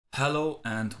Hello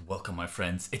and welcome, my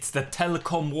friends. It's the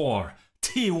telecom war.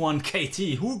 T1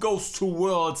 KT. Who goes to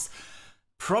Worlds?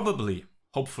 Probably.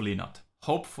 Hopefully not.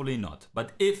 Hopefully not.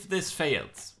 But if this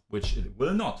fails, which it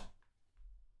will not,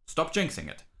 stop jinxing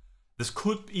it. This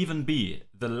could even be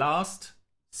the last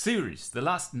series, the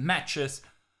last matches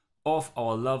of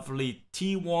our lovely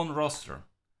T1 roster.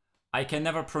 I can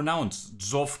never pronounce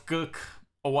Zovguk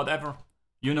or whatever.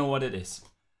 You know what it is.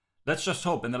 Let's just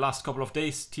hope in the last couple of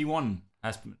days T1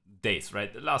 has been, the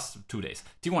last 2 days,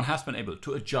 T1 has been able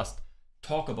to adjust,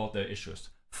 talk about their issues,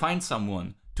 find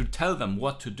someone to tell them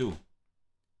what to do.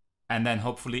 And then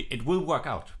hopefully it will work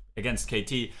out against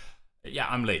KT. Yeah,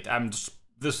 I'm late.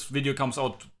 This video comes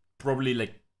out probably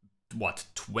like, what,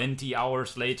 20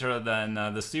 hours later than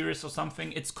the series or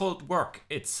something. It's called work.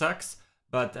 It sucks,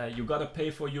 but you gotta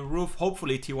pay for your roof.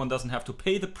 Hopefully T1 doesn't have to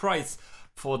pay the price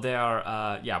for their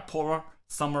poor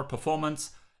summer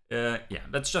performance.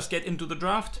 Let's just get into the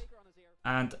draft.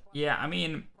 And yeah, I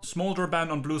mean, Smolder ban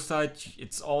on blue side,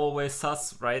 it's always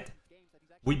sus, right?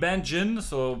 We banned Jhin,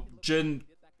 so Jhin,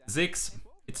 Ziggs,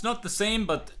 it's not the same,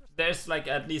 but there's like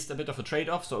at least a bit of a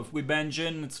trade-off. So if we ban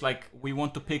Jhin, it's like we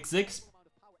want to pick Ziggs.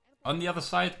 On the other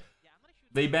side,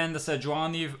 they banned the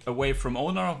Sejuani away from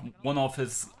Owner, one of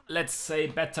his, let's say,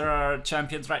 better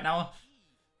champions right now.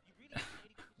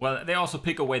 Well, they also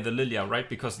pick away the Lilia, right?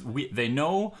 Because they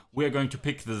know we're going to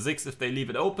pick the Ziggs if they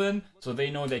leave it open. So they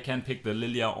know they can pick the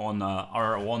Lilia on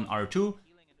R1, R2.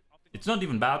 It's not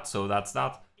even bad, so that's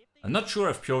that. I'm not sure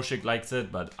if Pyoshik likes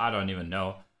it, but I don't even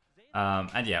know.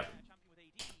 And yeah,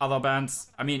 other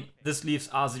bans. I mean, this leaves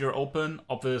R0 open.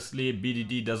 Obviously,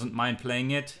 Bdd doesn't mind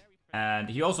playing it. And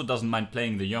he also doesn't mind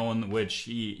playing the Yone, which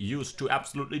he used to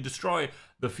absolutely destroy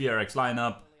the FRX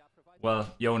lineup.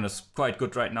 Well, Yone is quite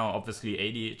good right now. Obviously,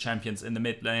 AD champions in the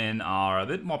mid lane are a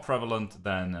bit more prevalent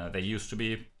than they used to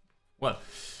be. Well,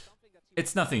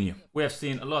 it's nothing new. We have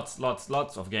seen lots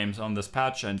of games on this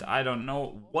patch, and I don't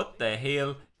know what the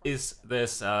hell is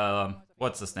this,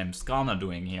 what's his name, Skarner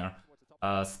doing here.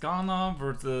 Skarner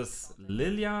versus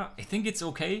Lilia, I think it's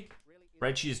okay.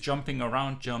 Reggie's jumping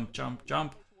around, jump.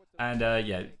 And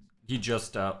yeah, he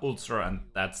just ultra, and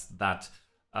that's that.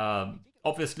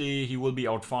 Obviously, he will be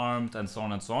out-farmed and so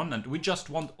on and so on. And we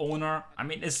just want Owner. I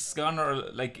mean, is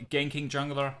Skarner like ganking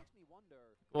jungler?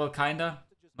 Well, kinda.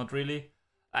 Not really.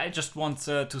 I just want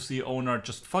to see Owner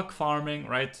just fuck farming,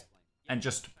 right? And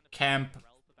just camp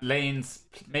lanes,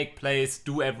 make plays,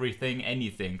 do everything,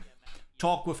 anything.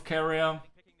 Talk with Keria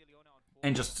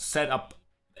and just set up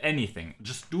anything.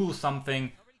 Just do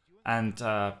something. And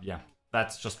yeah,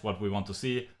 that's just what we want to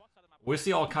see. We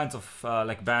see all kinds of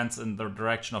like bans in the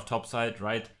direction of topside,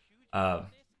 right?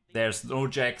 There's no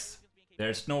Jax,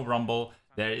 there's no Rumble,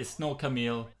 there is no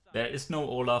Camille, there is no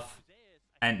Olaf,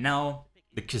 and now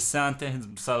the K'Sante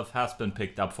himself has been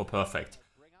picked up for Perfect.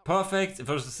 Perfect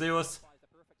versus Zeus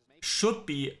should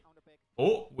be...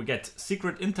 Oh, we get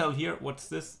secret intel here. What's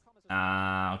this?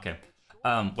 Okay.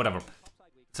 Whatever.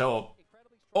 So,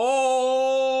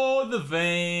 oh, the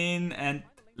Vayne and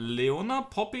Leona,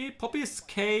 Poppy. Poppy's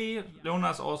K.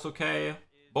 Leona's also K.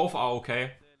 Both are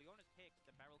okay.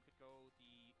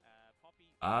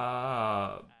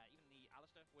 I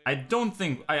don't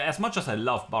think, as much as I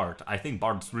love Bard, I think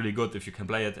Bard's really good if you can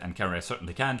play it, and Keria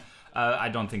certainly can. I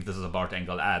don't think this is a Bard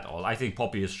angle at all. I think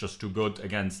Poppy is just too good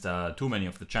against too many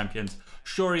of the champions.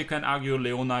 Sure, you can argue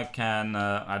Leona can,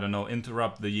 I don't know,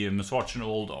 interrupt the misfortune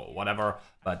ult or whatever,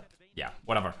 but yeah,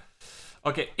 whatever.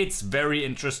 Okay, it's very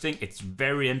interesting. It's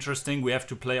very interesting. We have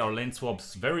to play our lane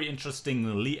swaps very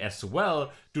interestingly as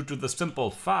well, due to the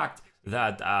simple fact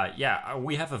that, yeah,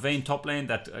 we have a Vayne top lane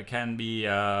that can be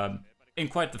in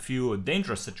quite a few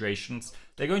dangerous situations.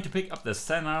 They're going to pick up the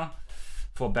Senna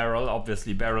for Beryl,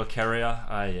 obviously Beryl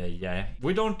Keria. Yeah.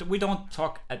 We don't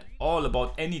talk at all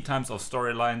about any types of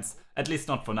storylines, at least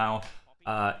not for now.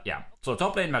 Yeah, so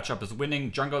top lane matchup is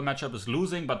winning, jungle matchup is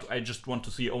losing, but I just want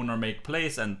to see Owner make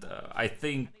plays, and I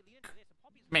think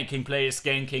making plays,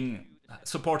 ganking,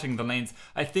 supporting the lanes,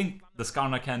 I think the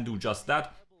Skarner can do just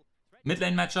that. Mid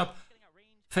lane matchup,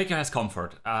 FAKER has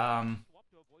comfort.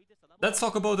 Let's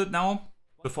talk about it now,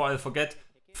 before I forget.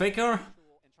 FAKER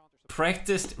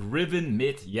practiced Riven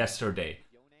mid yesterday.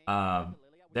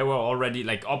 There were already,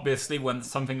 like, obviously when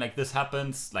something like this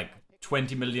happens, like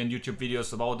 20 million YouTube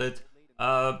videos about it.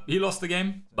 He lost the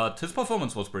game, but his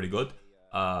performance was pretty good.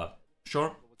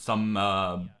 Sure,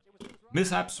 some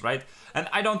mishaps, right? And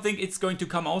I don't think it's going to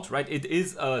come out, right? It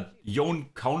is a Yone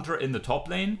counter in the top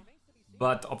lane,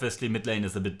 but obviously mid lane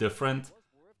is a bit different.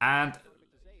 And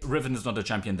Riven is not a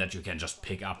champion that you can just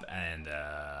pick up and,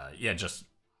 yeah, just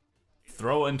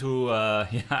throw into,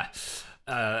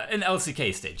 an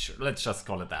LCK stage. Let's just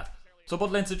call it that. So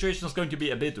bot lane situation is going to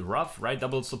be a bit rough, right?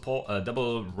 Double support,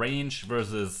 double range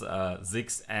versus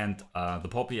Ziggs and the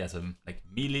Poppy as a like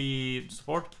melee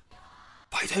support.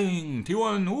 Fighting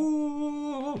T1.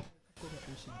 Ooh.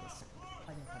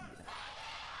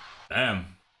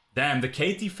 Damn, the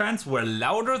KT fans were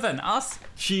louder than us?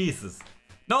 Jesus.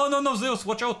 No, Zeus,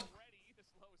 watch out.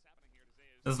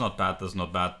 This is not bad,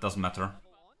 doesn't matter.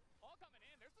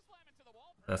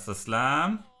 That's the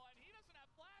slam.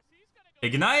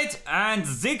 Ignite, and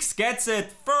Ziggs gets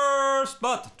it first,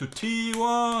 but to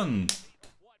T1.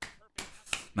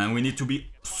 Man, we need to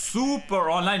be super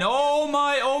online. Oh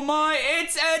my,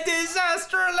 it's a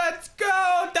disaster. Let's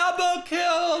go. Double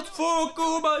kills for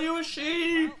Guma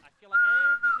Ziggs.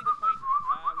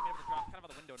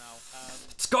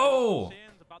 Let's go.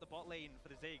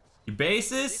 He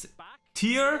bases,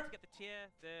 tier,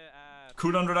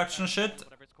 cooldown reduction shit,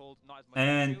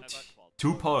 and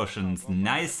 2 potions.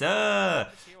 Nicer.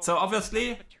 So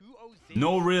obviously,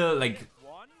 no real like,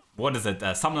 what is it,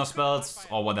 summoner spells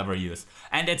or whatever you use.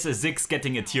 And it's a Ziggs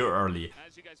getting a tier early.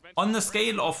 On the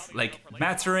scale of like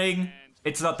mattering,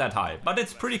 it's not that high, but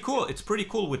it's pretty cool. It's pretty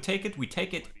cool. We take it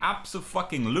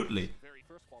abso-fucking-lutely.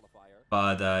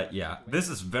 But yeah, this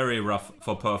is very rough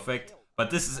for Perfect, but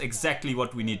this is exactly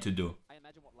what we need to do.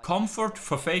 Comfort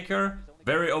for Faker,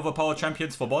 very overpowered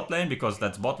champions for bot lane because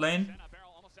that's bot lane.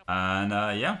 And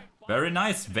yeah, very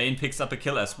nice. Vayne picks up a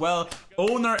kill as well.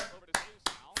 Owner,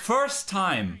 first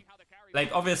time. Like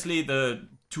obviously the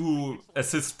 2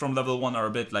 assists from level 1 are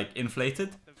a bit like inflated,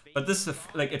 but this is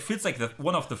like, it feels like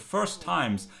one of the first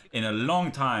times in a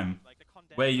long time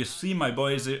where you see my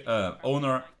boys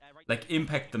Owner like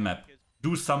impact the map,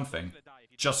 do something.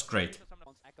 Just great.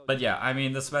 But yeah, I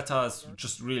mean, this meta is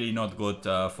just really not good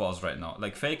for us right now.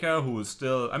 Like Faker, who is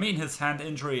still, I mean, his hand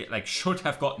injury like should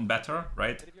have gotten better,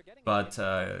 right? But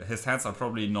his hands are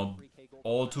probably not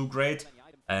all too great.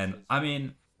 And I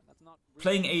mean,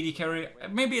 playing AD carry,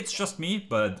 maybe it's just me,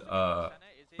 but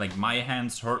like my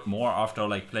hands hurt more after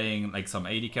like playing like some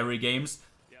AD carry games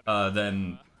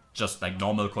than just like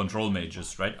normal control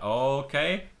mages, right?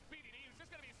 Okay.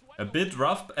 A bit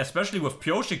rough, especially with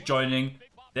Pioshik joining.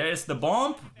 There is the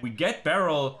bomb, we get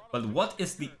barrel, but what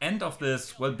is the end of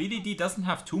this? Well, Bdd doesn't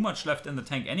have too much left in the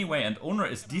tank anyway, and Owner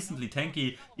is decently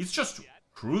tanky. He's just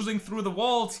cruising through the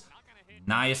walls.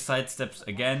 Nice sidesteps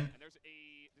again.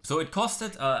 So it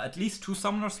costed at least 2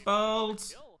 summoner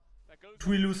spells. Do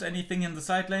we lose anything in the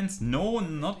side lanes? No,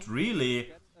 not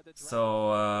really.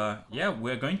 So yeah,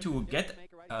 we're going to get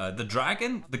the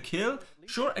dragon, the kill.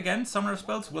 Sure, again, summoner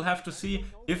spells, we'll have to see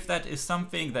if that is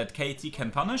something that KT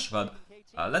can punish, but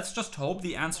let's just hope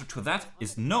the answer to that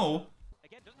is no.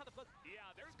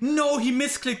 No, he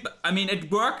misclicked. I mean,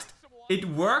 it worked. It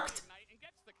worked.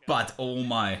 But oh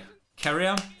my.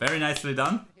 Keria, very nicely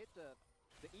done.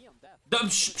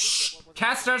 Shh.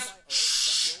 Casters,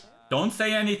 shh. Don't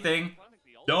say anything.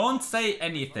 Don't say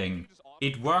anything.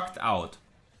 It worked out.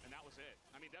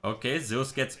 Okay,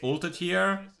 Zeus gets ulted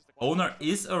here. Owner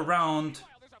is around.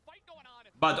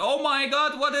 But oh my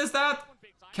god, what is that?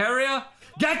 Keria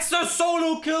gets the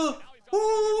solo kill!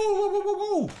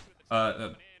 Ooh.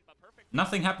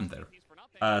 Nothing happened there.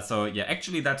 So yeah,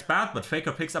 actually that's bad, but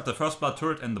Faker picks up the first blood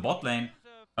turret in the bot lane.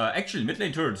 Actually, mid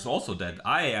lane turret is also dead.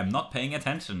 I am not paying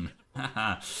attention.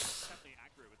 I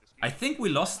think we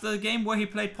lost the game where he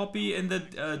played Poppy in the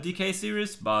DK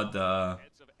series, but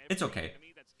it's okay.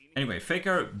 Anyway,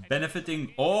 Faker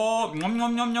benefiting. Oh, nom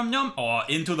nom nom nom nom. Oh,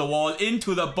 into the wall,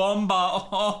 into the bomber.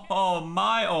 Oh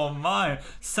my.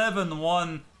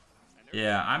 7-1.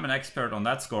 Yeah, I'm an expert on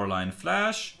that scoreline.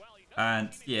 Flash.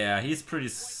 And yeah, he's pretty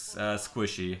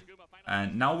squishy.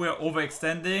 And now we're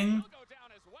overextending.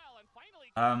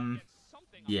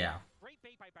 Yeah.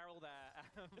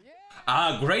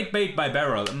 Ah, great bait by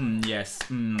Barrel. Yes.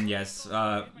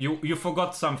 You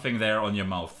forgot something there on your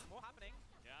mouth.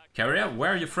 Keria,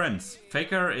 where are your friends?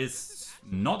 Faker is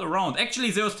not around.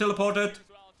 Actually, Zeus teleported.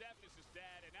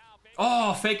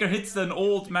 Oh, Faker hits an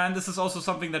ult, man. This is also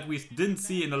something that we didn't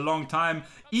see in a long time.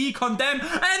 Condemn,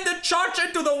 and the charge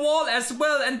into the wall as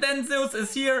well. And then Zeus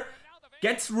is here.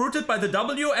 Gets rooted by the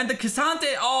W and the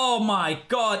K'Sante. Oh my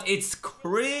god, it's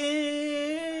cringe.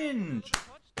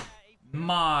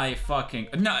 My fucking...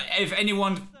 No, if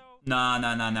anyone...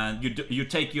 Nah. You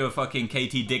take your fucking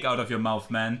KT dick out of your mouth,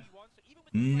 man.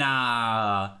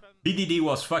 Nah. Bdd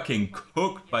was fucking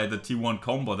cooked by the T1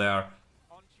 combo there.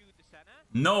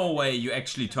 No way you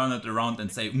actually turn it around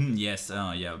and say, yes,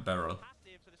 yeah, barrel.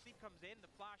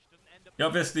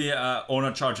 Obviously,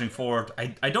 Owner charging forward.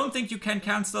 I don't think you can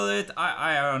cancel it.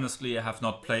 I honestly have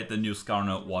not played the new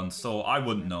Skarner once, so I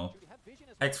wouldn't know.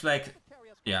 X-Flag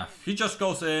yeah, he just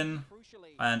goes in.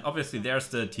 And obviously there's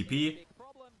the TP.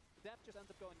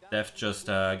 Deft just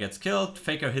gets killed.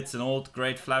 Faker hits an ult.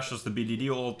 Great, flashes the BDD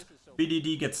ult.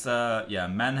 BDD gets yeah,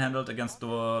 manhandled against the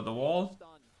wall.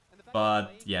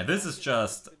 But yeah, this is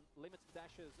just...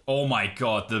 Oh my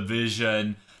god, the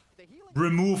vision.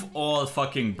 Remove all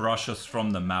fucking brushes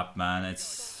from the map, man. It's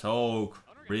so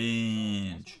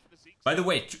cringe. By the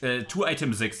way, 2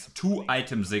 item Ziggs. 2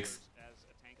 item Ziggs.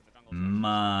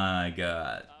 My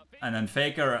god. And then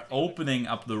Faker opening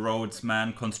up the roads,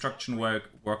 man. Construction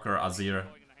worker Azir.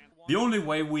 The only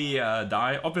way we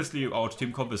die, obviously our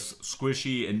team comp is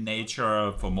squishy in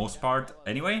nature for most part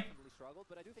anyway.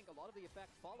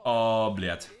 Oh,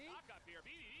 bled.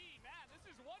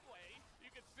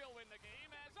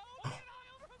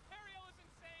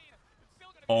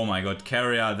 Oh my god,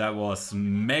 Keria, that was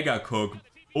mega cook.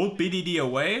 Old BDD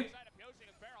away.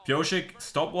 Pioshik,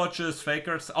 stopwatches,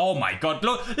 fakers. Oh my god,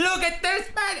 look at this,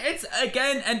 man! It's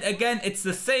again and again, it's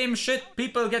the same shit.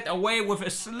 People get away with a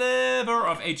sliver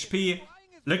of HP.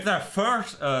 Like the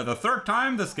third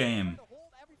time this game.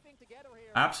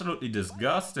 Absolutely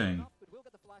disgusting.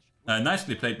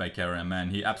 Nicely played by Keria, man.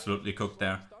 He absolutely cooked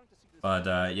there.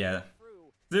 But yeah,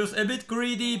 Zeus a bit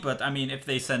greedy, but I mean, if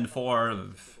they send 4,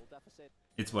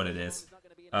 it's what it is.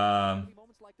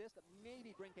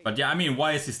 But yeah, I mean,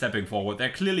 why is he stepping forward? There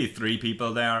are clearly 3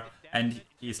 people there, and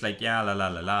he's like, yeah, la la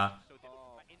la la.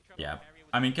 Yeah,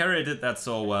 I mean, Keria did that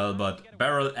so well, but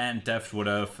Barrel and Deft would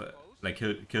have like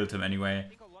killed him anyway.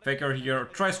 Faker here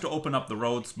tries to open up the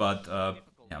roads, but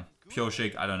yeah,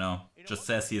 Pioshik, I don't know, just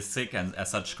says he is sick, and as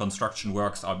such, construction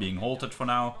works are being halted for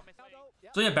now.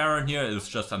 So yeah, Baron here is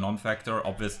just a non-factor.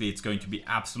 Obviously, it's going to be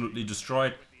absolutely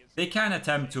destroyed. They can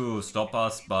attempt to stop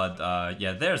us, but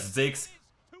yeah, there's Ziggs.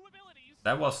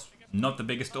 That was not the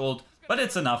biggest ult, but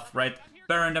it's enough, right?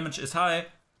 Baron damage is high.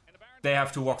 They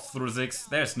have to walk through Ziggs.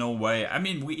 There's no way. I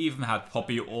mean, we even had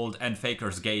Poppy ult and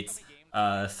Faker's gates.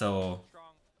 So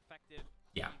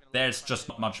yeah, there's just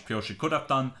not much Pioshik could have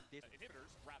done.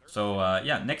 So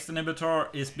yeah, next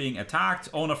inhibitor is being attacked.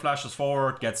 Owner flashes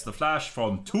forward, gets the flash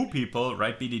from 2 people,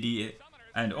 right? BDD.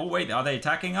 And oh wait, are they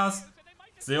attacking us?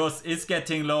 Zeus is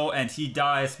getting low and he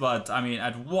dies, but I mean,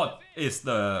 at what is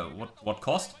the what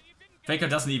cost? Faker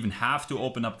doesn't even have to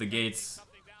open up the gates.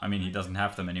 I mean, he doesn't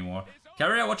have them anymore.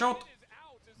 Keria, watch out!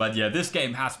 But yeah, this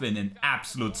game has been an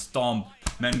absolute stomp.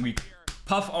 Man, we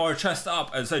puff our chest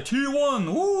up and say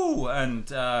T1, woo! And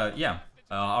yeah,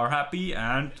 are happy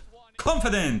and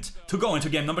confident to go into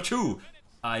game number 2.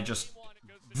 I just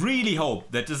really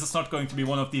hope that this is not going to be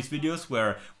one of these videos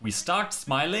where we start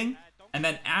smiling, and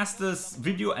then as this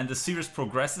video and the series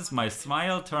progresses, my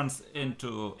smile turns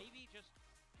into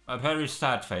a very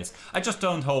sad face. I just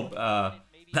don't hope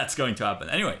that's going to happen.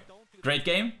 Anyway, great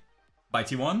game by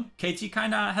T1. KT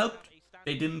kinda helped.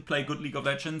 They didn't play good League of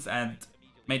Legends and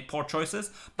made poor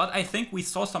choices, but I think we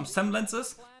saw some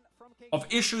semblances of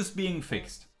issues being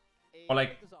fixed. Or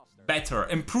like, better.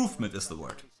 Improvement is the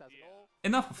word.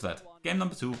 Enough of that. Game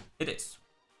number 2, it is.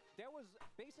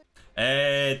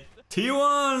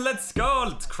 T1, let's go!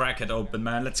 Let's crack it open,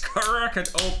 man. Let's crack it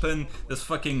open. This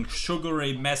fucking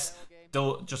sugary mess.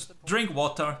 Don't just drink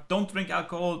water. Don't drink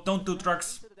alcohol. Don't do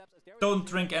drugs. Don't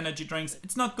drink energy drinks.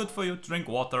 It's not good for you. Drink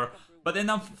water. But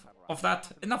enough of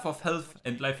that. Enough of health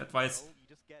and life advice.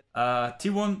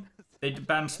 T1, they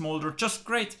banned Smolder. Just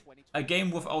great. A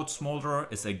game without Smolder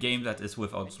is a game that is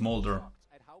without Smolder.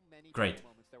 Great.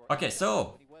 Okay,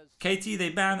 so KT, they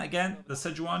ban again the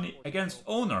Sejuani against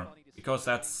Owner, because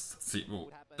that's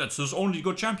his only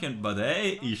good champion. But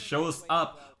hey, he shows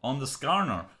up on the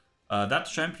Skarner. That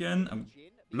champion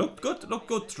looked good.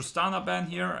 Tristana ban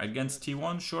here against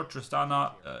T1. Sure,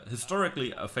 Tristana,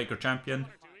 historically a Faker champion.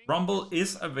 Rumble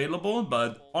is available,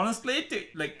 but honestly,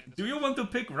 do you want to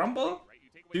pick Rumble?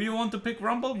 Do you want to pick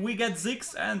Rumble? We get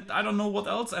Ziggs and I don't know what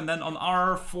else. And then on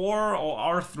R4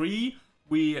 or R3,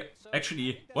 we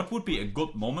actually, what would be a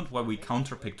good moment where we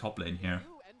counterpick top lane here?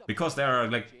 Because there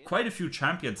are like quite a few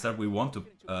champions that we want to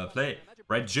play.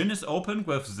 Right, Jhin is open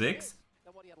with Ziggs.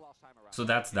 So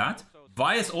that's that.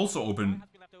 Vi is also open.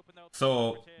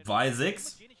 So Vi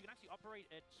Ziggs.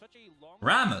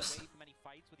 Rammus.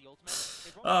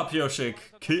 Ah, Pioshik.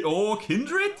 Oh,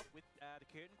 Kindred?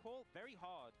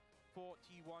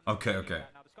 Okay.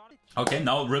 Okay,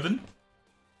 now Riven.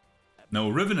 No,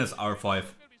 Riven is R5.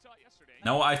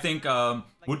 Now I think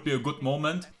would be a good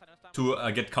moment to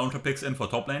get counterpicks in for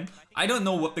top lane. I don't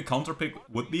know what the counterpick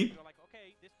would be.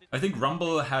 I think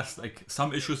Rumble has like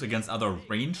some issues against other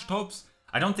range tops.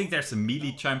 I don't think there's a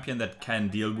melee champion that can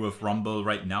deal with Rumble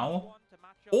right now.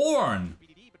 Ornn!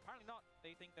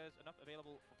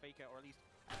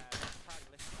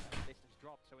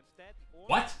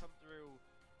 What?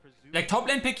 Like, top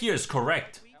lane pick here is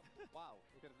correct.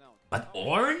 But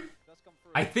Ornn?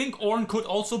 I think Ornn could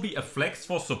also be a flex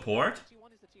for support.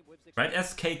 Right,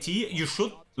 as KT, you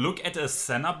should look at a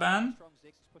Senna ban.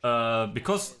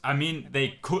 Because, I mean,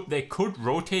 they could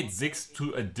rotate Ziggs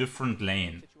to a different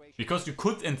lane. Because you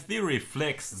could, in theory,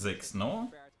 flex Ziggs,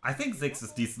 no? I think Ziggs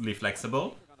is decently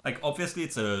flexible. Like, obviously,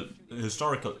 it's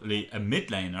historically a mid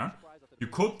laner. You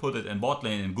could put it in bot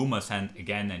lane in Guma's hand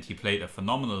again, and he played a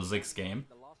phenomenal Ziggs game.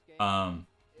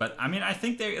 But, I mean, I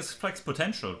think there is flex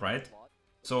potential, right?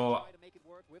 So,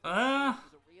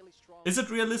 is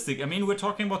it realistic? I mean, we're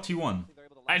talking about T1.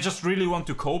 I just really want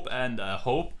to cope and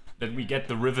hope that we get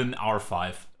the Riven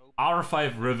R5.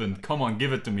 R5 Riven, come on,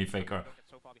 give it to me, Faker.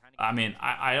 I mean,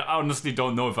 I honestly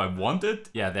don't know if I want it.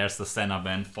 Yeah, there's the Senna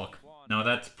ban, fuck. Now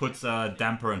that puts a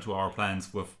damper into our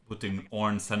plans with putting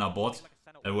Ornn Senna bot.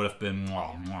 That would have been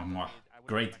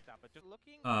great.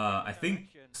 I think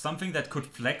something that could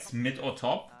flex mid or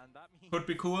top could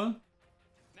be cool.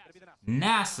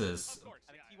 Nasus.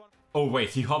 Oh wait,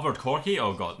 he hovered Corki?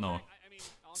 Oh god, no.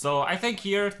 So I think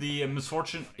here the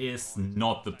Misfortune is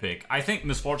not the pick. I think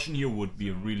Misfortune here would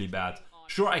be really bad.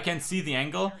 Sure, I can see the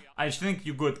angle. I think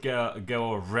you could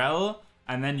go Rel,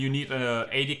 and then you need a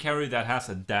AD carry that has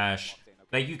a dash.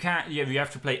 Like you can't, yeah, you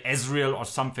have to play Ezreal or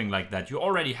something like that. You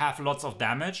already have lots of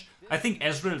damage. I think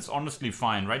Ezreal is honestly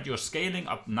fine, right? You're scaling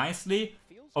up nicely.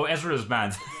 Oh, Ezreal is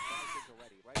bad.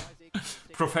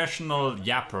 Professional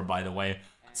yapper, by the way.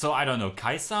 So I don't know,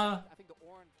 Kai'Sa?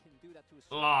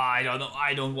 Oh, I don't know.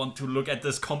 I don't want to look at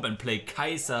this comp and play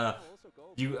Kai'Sa.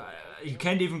 You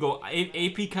can't even go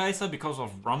AP Kai'Sa because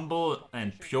of Rumble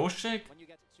and Pioshek.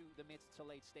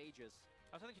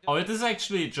 Oh, it is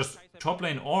actually just top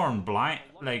lane Ornn blind.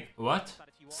 Like what?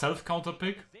 Self counter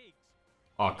pick?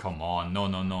 Oh come on! No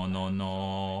no no no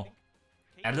no.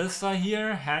 Alyssa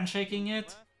here handshaking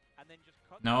it?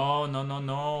 No no no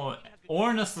no.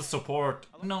 Ornn is the support.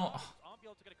 No.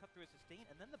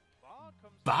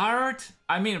 Bard?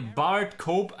 I mean, Bard,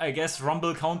 cope, I guess,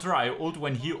 Rumble counter, I ult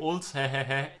when he ults,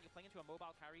 hehehe.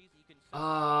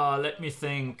 Let me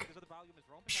think.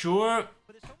 Sure,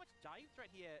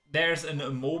 there's an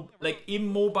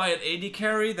immobile AD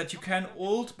carry that you can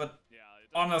ult, but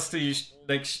honestly,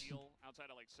 like,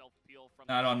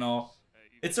 I don't know.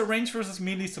 It's a range versus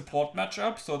melee support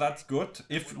matchup, so that's good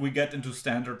if we get into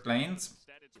standard lanes.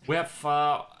 We have,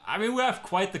 I mean, we have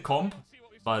quite the comp,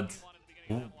 but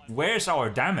where's our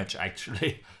damage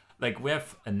actually? Like we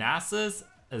have a Nasus,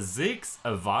 a Ziggs,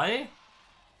 a Vi.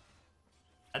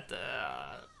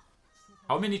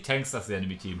 How many tanks does the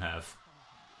enemy team have?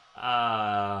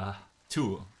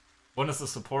 2. One is the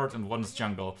support and one is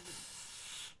jungle.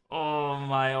 Oh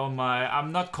my,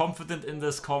 I'm not confident in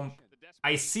this comp.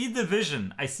 I see the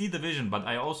vision, but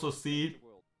I also see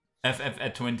FF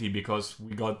at 20 because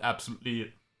we got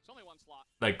absolutely,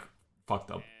 like,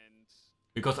 fucked up.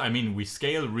 Because, I mean, we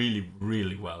scale really,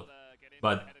 really well.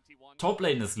 But top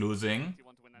lane is losing.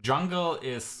 Jungle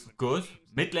is good.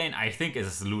 Mid lane, I think,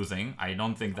 is losing. I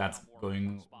don't think that's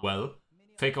going well.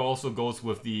 Faker also goes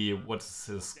with the, what's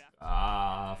his,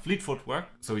 fleet footwork.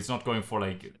 So he's not going for,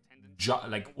 like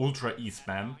ultra E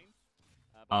spam.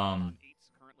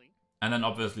 And then,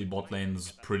 obviously, bot lane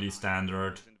is pretty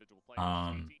standard.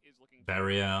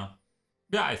 Barrier.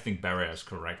 Yeah, I think barrier is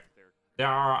correct. There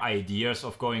are ideas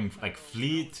of going like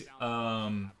fleet,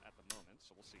 a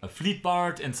fleet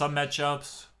Bard in some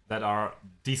matchups that are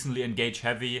decently engage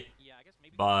heavy,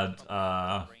 but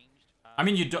I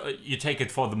mean you take it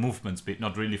for the movement speed,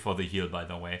 not really for the heal, by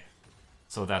the way.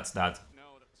 So that's that.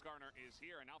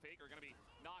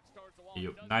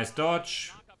 Nice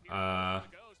dodge.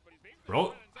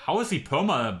 Bro, how is he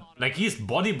perma? Like he's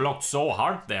body blocked so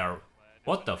hard there.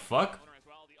 What the fuck?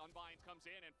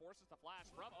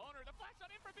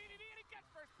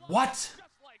 What?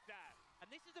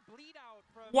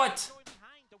 What?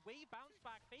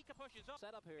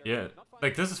 Yeah,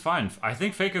 like this is fine. I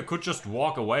think Faker could just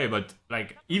walk away, but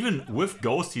like even with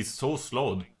Ghost he's so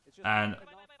slowed. And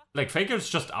like Faker's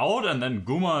just out and then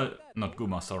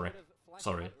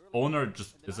Owner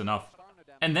just is enough.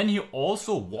 And then he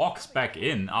also walks back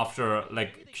in after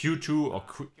like Q2 or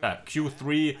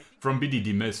Q3 from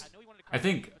Bdd missed. I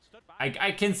think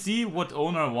I can see what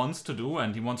Owner wants to do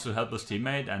and he wants to help his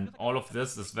teammate and all of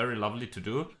this is very lovely to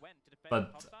do.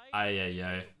 But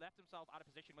okay,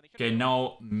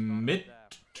 now mid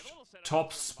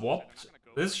top swapped.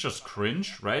 This is just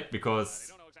cringe, right?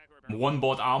 Because one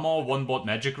bot armor, one bot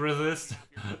magic resist.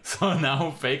 So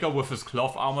now Faker with his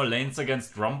cloth armor lanes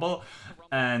against Rumble.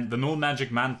 And the null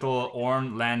magic mantle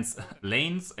Ornn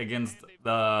lanes against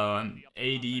the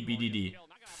AD Bdd.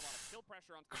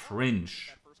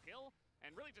 Cringe.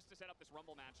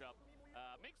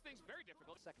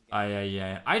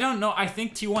 I don't know. I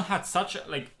think T1 had such a,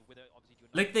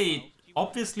 like they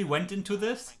obviously went into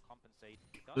this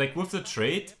like with the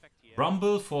trade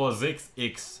Rumble for Ziggs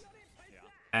X,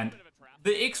 and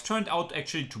the X turned out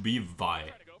actually to be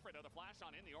Vi.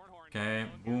 Okay,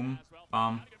 boom,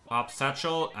 bam, pop,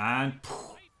 satchel, and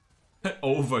poof,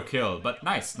 overkill. But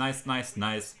nice, nice, nice,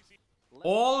 nice.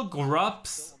 All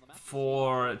grubs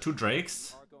for 2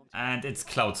 Drakes, and it's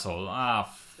Cloud Soul.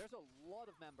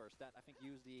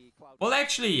 Well,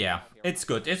 actually, yeah, it's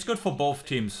good. It's good for both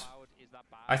teams.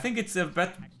 I think it's a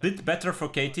bit better for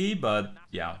KT, but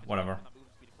yeah, whatever.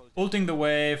 Ulting the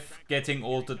wave, getting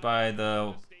ulted by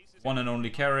the one and only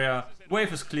Keria.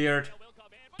 Wave is cleared.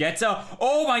 Gets a...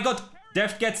 Oh my god!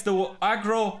 Deft gets the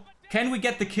aggro. Can we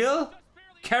get the kill?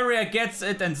 Keria gets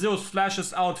it and Zeus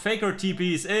flashes out. Faker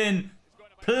TPs in.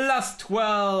 Plus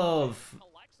 12.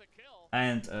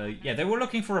 And yeah, they were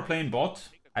looking for a plane bot.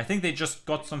 I think they just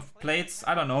got some plates.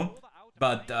 I don't know.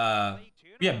 But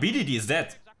yeah, Bdd is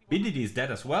dead. Bdd is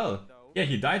dead as well. Yeah,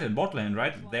 he died in bot lane,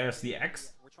 right? There's the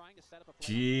X.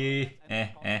 Gee.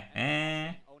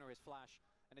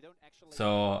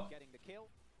 So,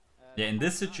 yeah, in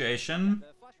this situation,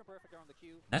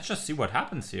 let's just see what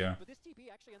happens here.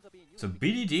 So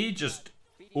Bdd just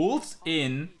ults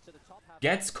in,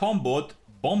 gets comboed,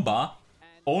 Bomba.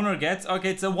 Owner gets,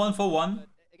 okay, it's a 1-for-1.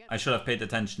 I should have paid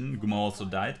attention. Guma also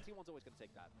died.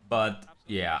 But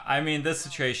yeah, I mean, this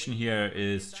situation here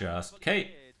is just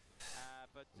okay.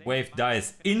 Wave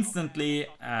dies instantly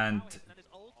and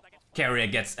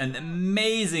Keria gets an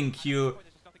amazing Q.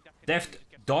 Deft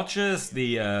dodges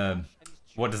the,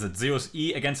 what is it, Zeus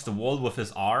E against the wall with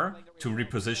his R to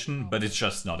reposition, but it's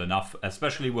just not enough,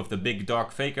 especially with the big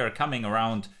dog Faker coming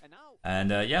around.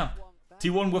 And yeah,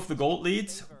 T1 with the gold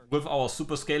leads with our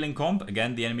super scaling comp.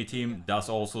 Again, the enemy team does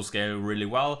also scale really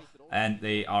well, and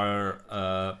they are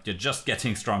they're just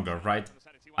getting stronger, right?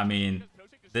 I mean,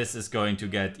 this is going to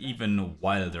get even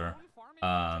wilder,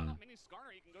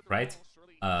 right?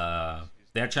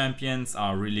 Their champions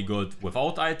are really good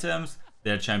without items.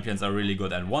 Their champions are really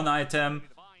good at one item.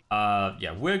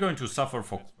 Yeah, we're going to suffer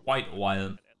for quite a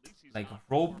while. Like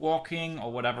rope walking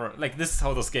or whatever. Like this is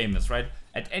how this game is, right?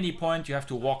 At any point you have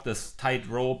to walk this tight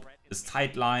rope, this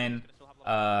tight line,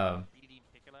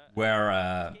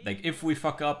 where like if we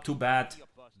fuck up too bad,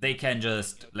 they can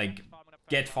just like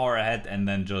get far ahead and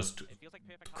then just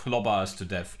clobber us to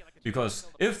death. Because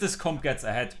if this comp gets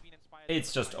ahead,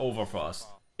 it's just over for us.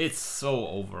 It's so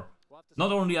over.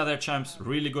 Not only are their champs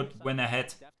really good when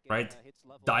ahead, right?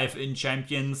 Dive in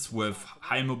champions with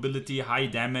high mobility, high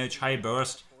damage, high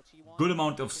burst, good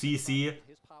amount of CC.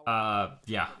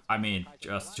 Yeah, I mean,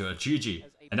 just GG.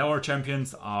 And our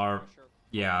champions are,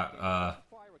 yeah,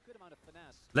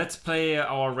 let's play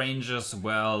our ranges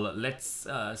well, let's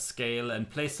scale and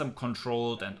play some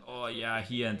controlled and oh yeah,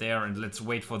 here and there, and let's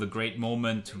wait for the great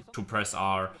moment to press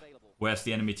R. Whereas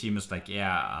the enemy team is like,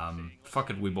 yeah, fuck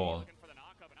it, we ball.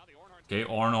 Okay,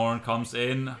 Orn comes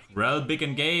in, Rel big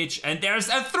engage, and there's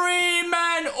a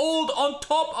 3-man ult on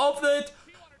top of it.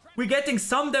 We're getting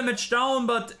some damage down,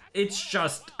 but it's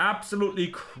just absolutely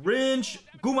cringe.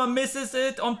 Guma misses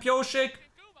it on Pyoshik.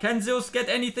 Can Zeus get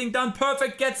anything done?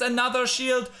 Perfect gets another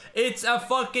shield. It's a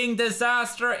fucking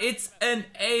disaster. It's an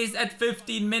ace at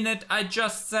 15 minutes. I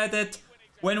just said it.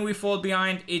 When we fall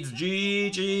behind, it's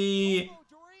GG.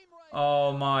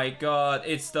 Oh my god,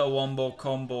 it's the wombo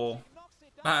combo.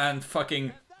 And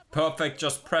fucking Perfect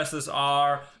just presses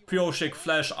R. Pyoshik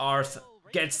flash R's,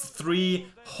 gets 3,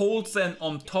 holds them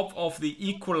on top of the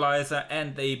equalizer,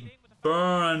 and they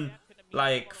burn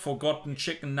like forgotten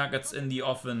chicken nuggets in the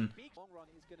oven.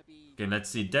 Okay, let's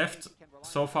see. Deft,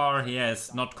 so far he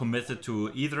has not committed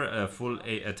to either a full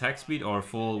attack speed or a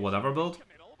full whatever build.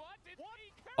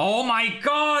 Oh my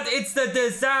god, it's the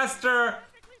disaster!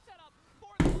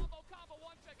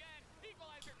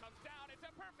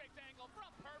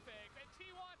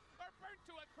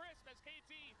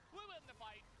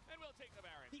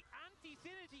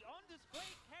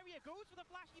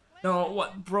 No,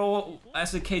 what, bro?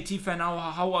 As a KT fan,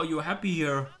 how are you happy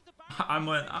here?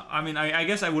 I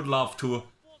guess I would love to.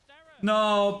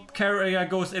 No, Keria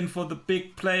goes in for the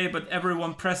big play, but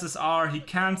everyone presses R. He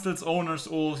cancels Owner's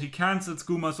ult. He cancels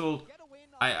Guma's ult.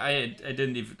 I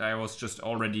didn't even. I was just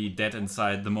already dead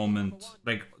inside the moment.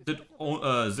 Like, did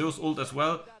Zeus ult as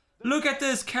well? Look at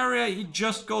this, Keria. He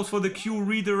just goes for the Q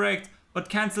redirect, but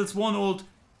cancels one ult.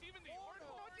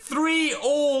 3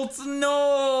 ults,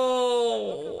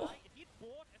 no!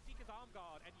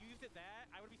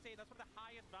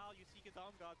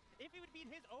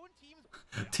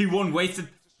 T1 wasted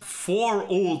 4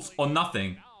 ults or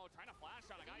nothing.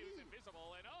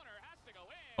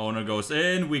 Owner goes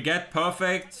in, we get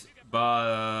perfect,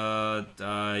 but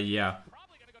yeah.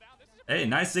 Hey,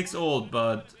 nice Ziggs ult,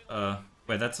 but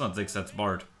wait, that's not Ziggs, that's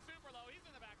Bard.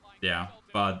 Yeah,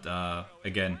 but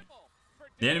again,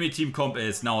 the enemy team comp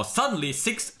is now suddenly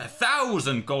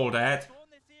 6,000 gold ahead.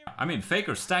 I mean,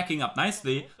 FAKER stacking up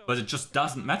nicely, but it just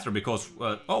doesn't matter because,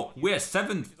 oh, we're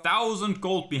 7,000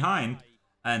 gold behind.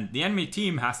 And the enemy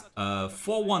team has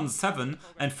 417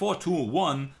 and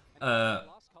 421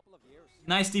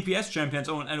 nice DPS champions.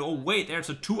 Oh, and oh wait, there's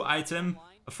a 2-item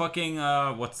fucking,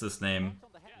 what's this name?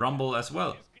 Rumble as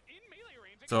well.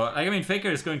 So, I mean,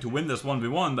 FAKER is going to win this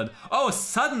 1v1, but oh,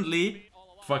 suddenly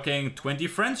fucking 20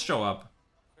 friends show up.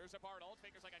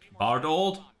 Bard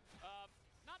ult.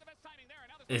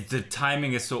 The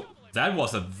timing is so... That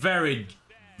was a very,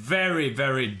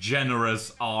 very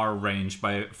generous R range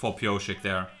for Pyosik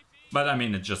there. But I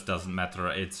mean, it just doesn't matter.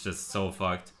 It's just so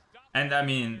fucked. And I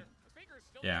mean,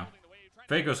 yeah.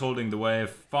 FAKER's holding the wave,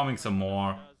 farming some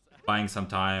more, buying some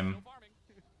time.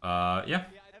 Yeah.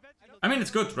 I mean,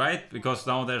 it's good, right? Because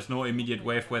now there's no immediate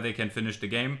wave where they can finish the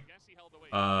game.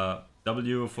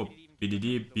 W for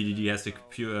Bdd. Bdd has the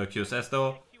QSS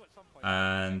though.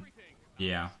 And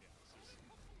yeah.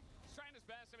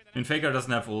 And FAKER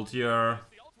doesn't have ult here.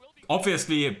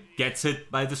 Obviously, it gets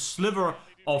hit by the sliver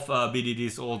of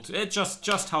Bdds ult. It's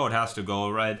just how it has to go,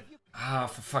 right? Ah,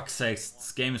 for fuck's sake,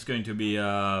 this game is going to be,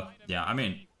 yeah, I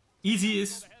mean, easy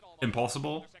is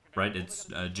impossible, right? It's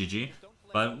GG.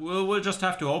 But we'll just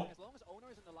have to hope.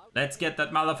 Let's get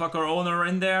that motherfucker owner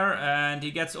in there, and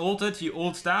he gets ulted. He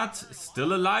ults that.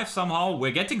 Still alive somehow.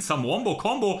 We're getting some wombo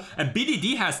combo, and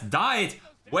Bdd has died.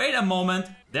 Wait a moment.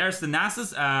 There's the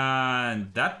Nasus,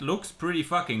 and that looks pretty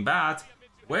fucking bad.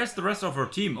 Where's the rest of her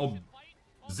team? Oh,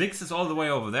 Ziggs is all the way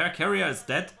over there. Keria is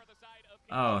dead.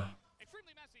 Oh.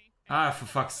 Ah, for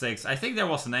fuck's sakes. I think there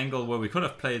was an angle where we could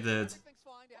have played it.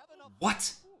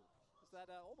 What?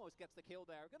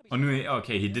 Oh, no,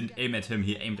 okay, he didn't aim at him.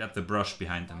 He aimed at the brush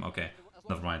behind him. Okay,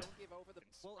 never mind.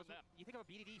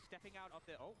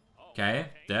 Okay,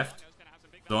 Deft.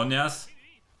 Zhonya's.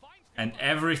 And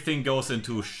everything goes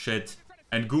into shit.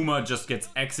 And Guma just gets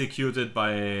executed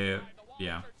by...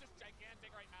 yeah.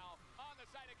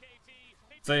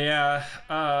 So yeah,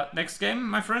 next game,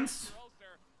 my friends.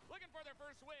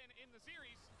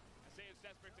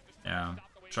 Yeah,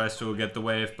 tries to get the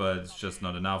wave, but it's just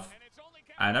not enough.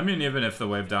 And I mean, even if the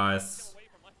wave dies,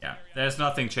 yeah, there's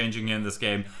nothing changing in this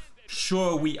game.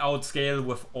 Sure, we outscale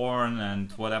with Ornn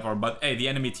and whatever, but hey, the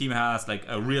enemy team has like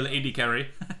a real AD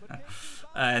carry.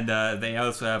 And they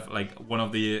also have like one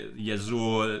of the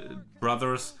Yasuo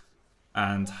brothers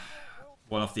and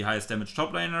one of the highest damage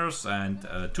top laners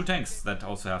and 2 tanks that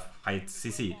also have high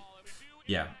CC.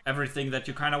 Yeah, everything that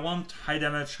you kind of want. High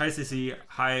damage, high CC,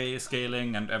 high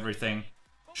scaling and everything.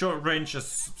 Sure, range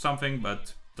is something,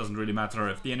 but doesn't really matter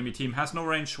if the enemy team has no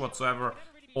range whatsoever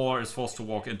or is forced to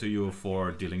walk into you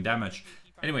for dealing damage.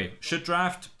 Anyway, shit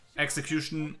draft.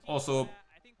 Execution also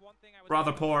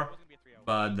rather poor.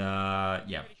 But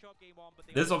yeah,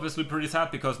 this is obviously pretty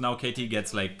sad because now KT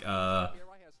gets like,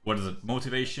 what is it,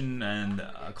 motivation and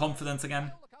confidence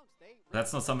again.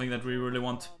 That's not something that we really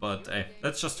want, but hey,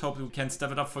 let's just hope we can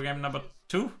step it up for game number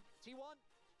 2.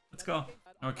 Let's go.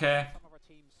 Okay,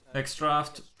 next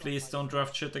draft, please don't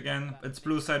draft shit again. It's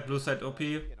blue side OP,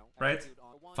 right?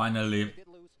 Finally,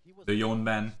 the Yone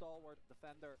ban.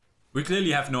 We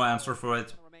clearly have no answer for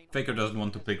it. FAKER doesn't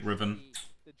want to pick Riven.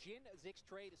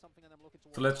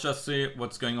 So let's just see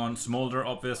what's going on. Smolder,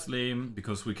 obviously,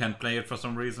 because we can't play it for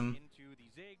some reason.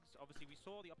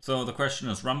 So the question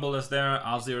is, Rumble is there,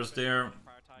 Azir is there,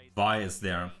 Vi is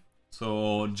there.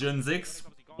 So Jhin Ziggs,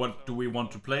 what do we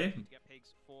want to play?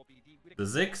 The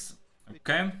Ziggs,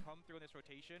 okay.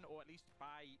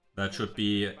 That should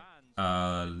be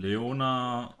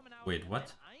Leona. Wait,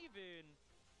 what?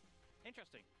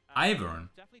 Ivern.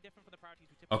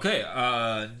 Okay,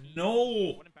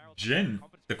 no Jhin.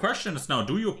 The question is now,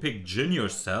 do you pick Jhin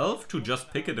yourself to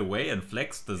just pick it away and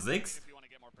flex the Ziggs?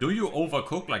 Do you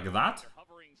overcook like that?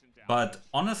 But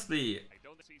honestly,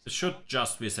 it should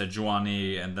just be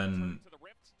Sejuani and then...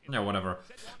 yeah, whatever.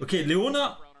 Okay,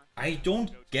 Leona, I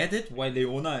don't get it why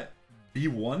Leona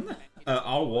B1,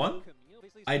 R1.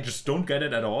 I just don't get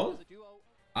it at all.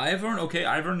 Ivern, okay,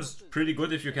 Ivern is pretty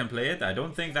good if you can play it. I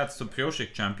don't think that's the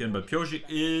Pyosik champion, but Pyosik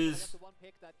is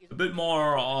a bit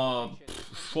more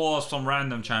for some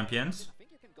random champions.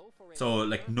 So,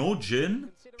 like, no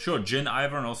Jhin. Sure, Jhin,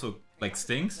 Ivern also, like,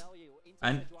 stinks.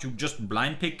 And you just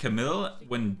blind pick Camille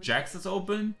when Jax is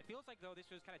open?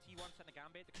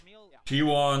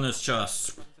 T1 is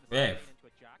just... yeah.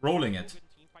 rolling it.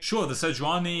 Sure, the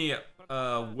Sejuani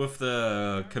with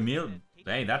the Camille,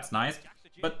 hey, that's nice.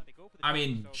 But, I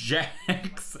mean,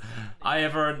 Jax, I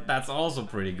have heard that's also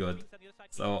pretty good.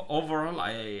 So, overall,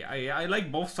 I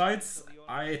like both sides.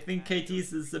 I think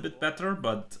KT's is a bit better,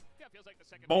 but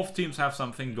both teams have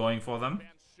something going for them.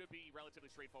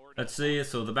 Let's see,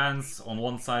 so the bans on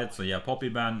one side, so yeah, Poppy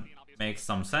ban makes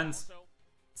some sense.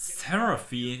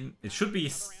 Seraphine, it should be,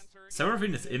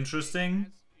 Seraphine is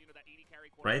interesting,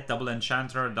 right? Double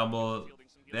Enchanter, double,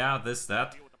 yeah, this,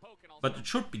 that. But it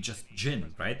should be just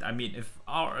Jhin, right? I mean, if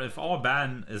our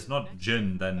ban is not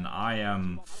Jhin, then I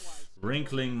am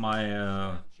wrinkling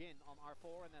my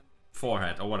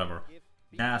forehead or whatever.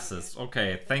 Nasus,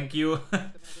 okay, thank you.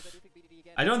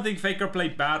 I don't think Faker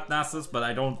played bad Nasus, but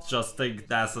I don't just think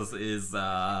Nasus is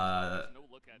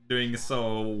doing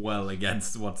so well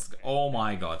against what's... Oh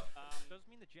my god.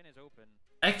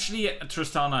 Actually,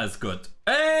 Tristana is good.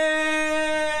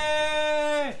 Hey!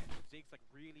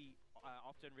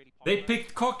 They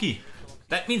picked Corki.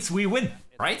 That means we win,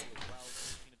 right?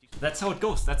 That's how it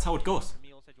goes. That's how it goes.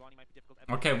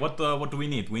 Okay, what do we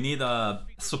need? We need a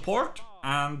support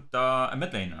and a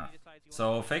mid laner.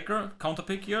 So Faker, counter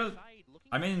pick here.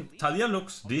 I mean, Talia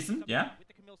looks decent, yeah.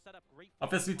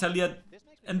 Obviously, Talia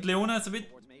and Leona is a bit,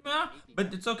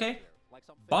 but it's okay.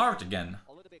 Bard again.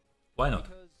 Why not?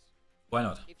 Why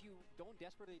not?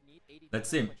 Let's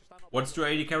see. What's your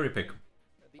AD carry pick?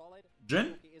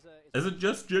 Jhin? Is it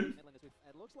just Jhin?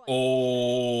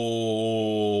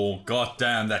 Oh,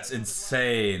 goddamn, that's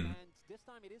insane.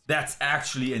 That's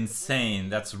actually insane.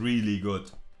 That's really good.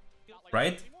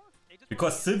 Right?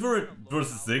 Because Silver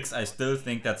versus Ziggs, I still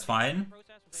think that's fine.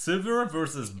 Silver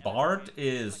versus Bard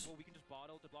is...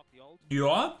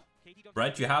 Yeah,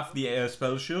 right? You have the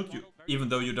spell shield, even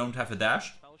though you don't have a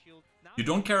dash. You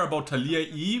don't care about Talia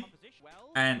E.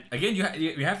 And again,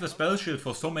 you have the spell shield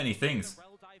for so many things.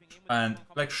 And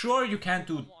like, sure, you can't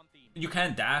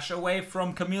dash away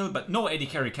from Camille, but no AD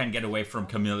carry can get away from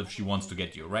Camille if she wants to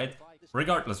get you, right?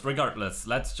 Regardless,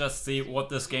 let's just see what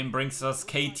this game brings us.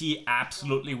 KT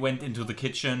absolutely went into the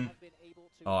kitchen.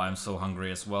 Oh, I'm so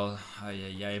hungry as well.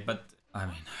 But I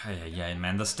mean,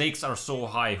 man, the stakes are so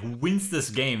high. Who wins this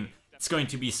game? It's going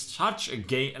to be such a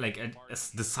game, like a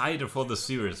decider for the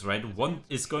series, right? One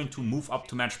is going to move up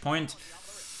to match point,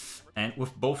 and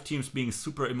with both teams being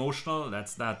super emotional,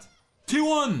 that's that.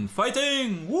 T1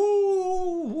 fighting!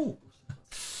 Woo!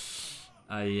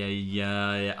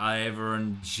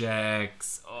 Ivern,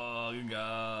 Jax, oh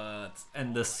god.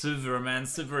 And the Silver, man,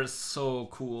 Silver is so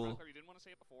cool.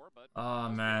 Oh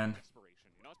man.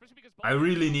 I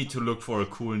really need to look for a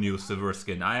cool new Silver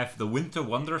skin. I have the Winter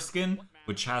Wonder skin,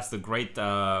 which has the great,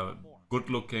 good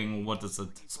looking, what is it,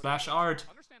 splash art.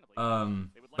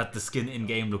 But the skin in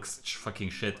game looks fucking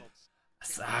shit.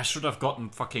 I should have gotten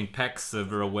fucking pack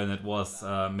Silver when it was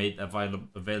made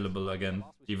available again,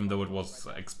 even though it was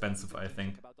expensive, I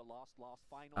think.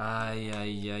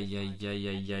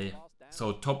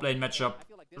 So top lane matchup,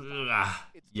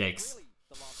 yikes.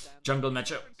 Jungle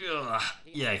matchup,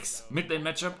 yikes. Mid lane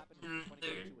matchup,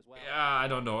 I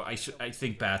don't know. I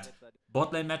think bad.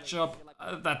 Bot lane matchup,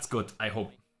 that's good. I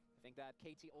hope.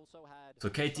 So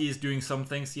KT is doing some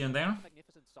things here and there.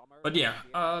 But yeah,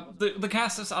 the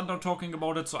casters are not talking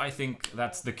about it, so I think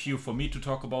that's the cue for me to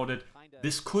talk about it.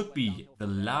 This could be the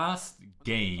last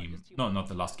game, no, not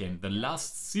the last game, the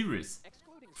last series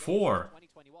for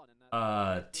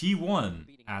T1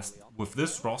 as with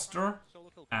this roster.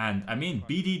 And I mean,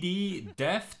 Bdd,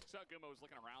 Deft,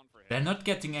 they're not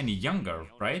getting any younger,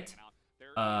 right?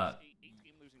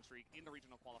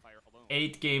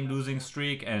 8-game losing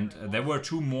streak, and there were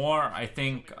 2 more, I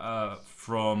think,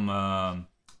 from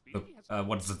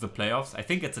what is it, the playoffs? I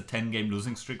think it's a 10-game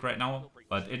losing streak right now,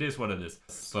 but it is what it is.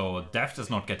 So Deft is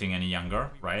not getting any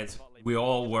younger, right? We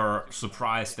all were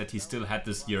surprised that he still had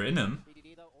this year in him.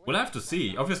 We'll have to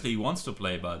see. Obviously he wants to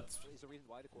play, but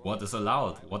what is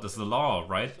allowed? What is the law,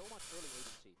 right?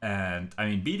 And I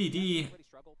mean, Bdd,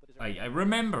 I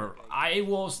remember I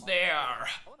was there,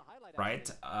 right?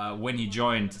 When he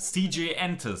joined CJ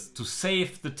Enters to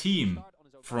save the team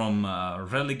from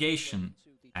relegation.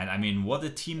 And I mean, what a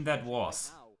team that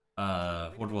was.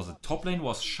 What was it? Top lane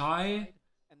was Shy.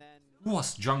 Who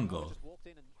was jungle?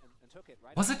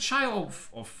 Was it Shy of...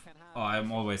 Oh,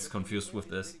 I'm always confused with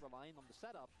this.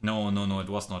 No, it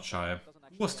was not Shy.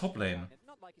 Who was top lane?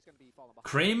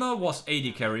 Kramer was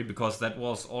AD carry because that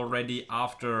was already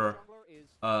after...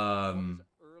 Yeah,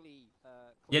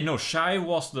 no, Shy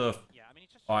was the...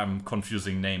 Oh, I'm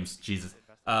confusing names, Jesus.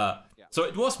 So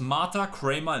it was Marta,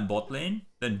 Kramer and bot lane.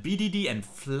 Then Bdd and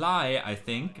Fly, I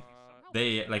think,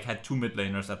 they like had 2 mid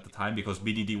laners at the time because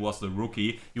Bdd was the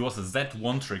rookie. He was a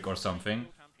Z1 trick or something,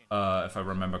 if I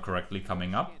remember correctly,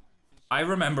 coming up. I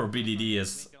remember Bdd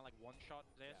is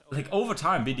like over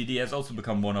time. Bdd has also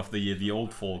become one of the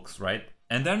old folks, right?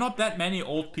 And there are not that many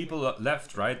old people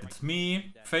left, right? It's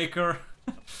me, Faker,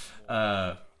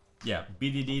 yeah,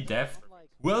 Bdd, Deft.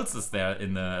 Who else is there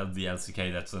in the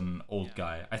LCK that's an old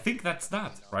guy? I think that's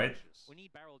that, right?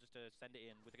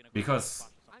 Because,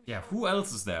 yeah, who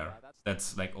else is there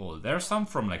that's like old? There's some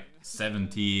from like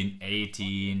 17,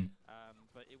 18.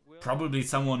 Probably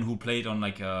someone who played on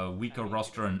like a weaker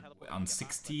roster and on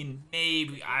 16,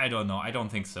 maybe. I don't know. I don't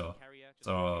think so.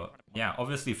 So, yeah,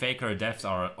 obviously Faker and Deft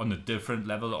are on a different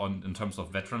level in terms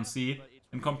of veterancy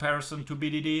in comparison to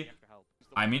Bdd.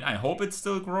 I mean, I hope it's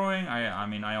still growing. I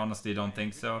mean, I honestly don't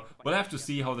think so. We'll have to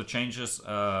see how the changes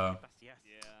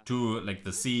to like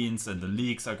the scenes and the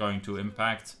leagues are going to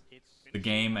impact the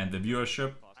game and the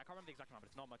viewership.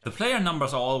 The player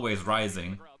numbers are always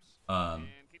rising,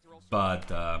 but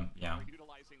yeah.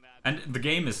 And the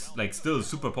game is like still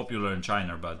super popular in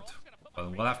China, but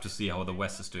we'll have to see how the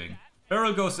West is doing.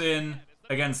 Beryl goes in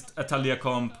against a Taliyah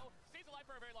comp.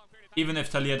 Even if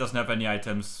Taliyah doesn't have any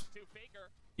items.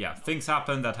 Yeah, things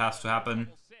happen, that has to happen.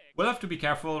 We'll have to be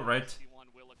careful, right?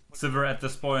 Sivir at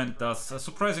this point does a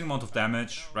surprising amount of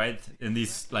damage, right? In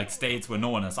these like states where no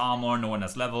one has armor, no one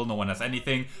has level, no one has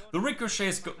anything. The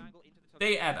ricochets,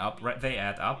 they add up, right? They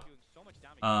add up.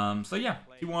 So yeah,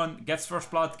 T1 gets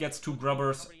first blood, gets 2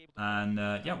 grubbers. And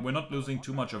yeah, we're not losing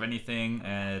too much of anything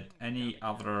at any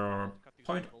other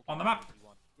point on the map.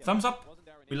 Thumbs up,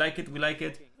 we like it, we like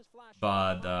it.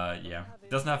 But yeah,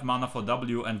 doesn't have mana for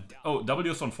W, and oh,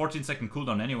 W is on 14-second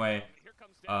cooldown anyway.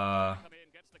 Yeah,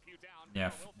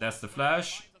 that's the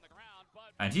flash.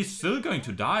 And he's still going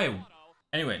to die.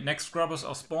 Anyway, next scrubbers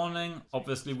are spawning.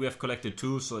 Obviously we have collected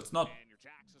 2, so it's not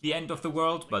the end of the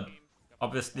world, but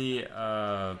obviously,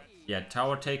 yeah,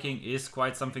 tower taking is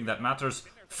quite something that matters.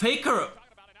 Faker!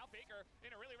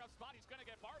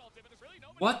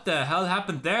 What the hell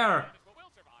happened there?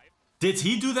 Did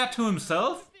he do that to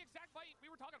himself?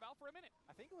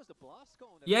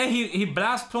 Yeah, he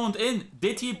blast cloned in.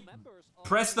 Did he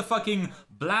press the fucking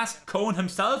blast cone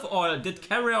himself, or did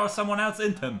Keria or someone else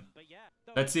in him?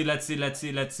 Let's see, let's see, let's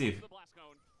see, let's see.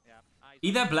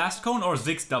 Either blast cone or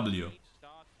Ziggs W.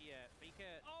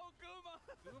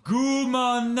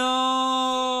 Guma,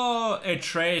 no! A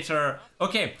traitor.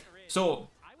 Okay, so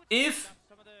if,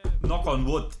 knock on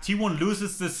wood, T1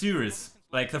 loses the series,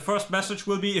 like the first message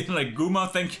will be like,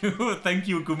 Guma, thank you,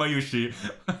 Guma Yushi.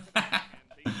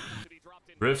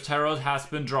 Rift Herald has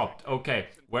been dropped. Okay,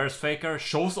 where's Faker?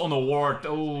 Shows on a ward.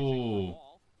 Oh,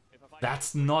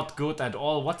 that's not good at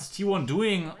all. What is T1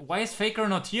 doing? Why is Faker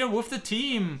not here with the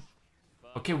team?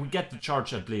 Okay, we get the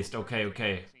charge at least. Okay,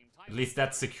 okay. At least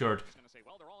that's secured.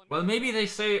 Well, maybe they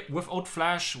say without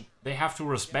flash they have to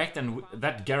respect, and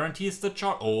that guarantees the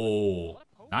charge. Oh,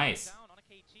 nice.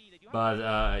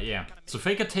 But yeah, so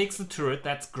Faker takes the turret.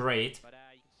 That's great.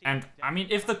 And I mean,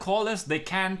 if the call is they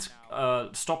can't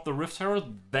stop the Rift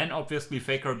Herald, then obviously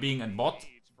Faker being in bot,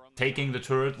 taking the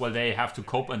turret while they have to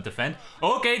cope and defend.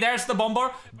 Okay, there's the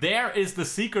bomber. There is the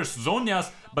Seekers,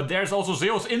 Zhonya's, but there's also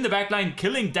Zeus in the backline,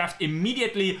 killing Deft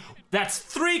immediately. That's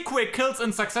 3 quick kills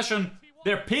in succession.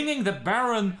 They're pinging the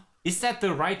Baron. Is that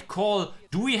the right call?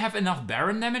 Do we have enough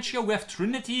Baron damage here? We have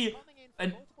Trinity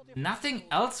and nothing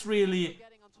else really.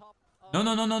 No,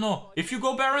 no, no, no, no. If you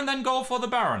go Baron, then go for the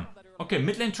Baron. Okay,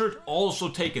 mid lane turret also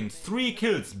taken. 3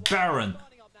 kills, Baron.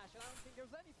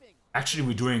 Actually,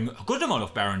 we're doing a good amount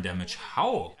of Baron damage.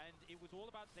 How?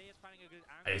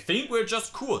 I think we're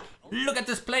just cool. Look at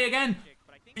this play again.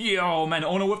 Yo, man,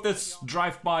 Ono with this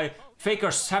drive-by.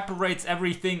 Faker separates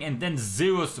everything, and then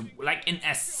Zeus, like an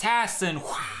assassin,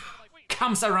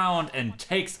 comes around and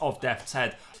takes off Deft's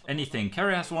head. Anything.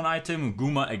 Keria has 1 item.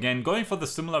 Guma again going for the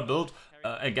similar build.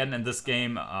 Again in this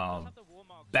game.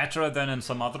 Better than in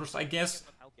some others, I guess.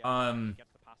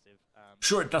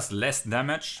 Sure, it does less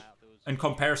damage in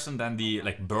comparison than the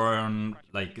like burn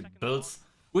builds.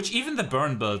 Which even the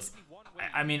burn builds,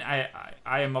 I mean,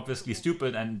 I am obviously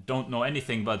stupid and don't know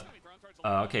anything, but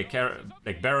okay,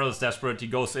 like Beryl is desperate. He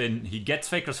goes in, he gets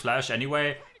Faker's flash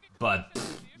anyway, but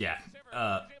yeah,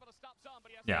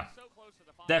 yeah.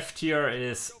 Deft here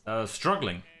is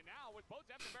struggling.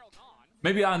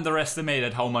 Maybe I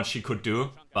underestimated how much he could do,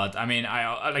 but I mean,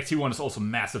 I like T1 is also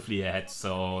massively ahead,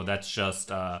 so that's just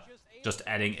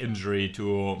adding injury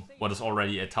to what is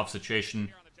already a tough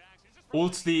situation.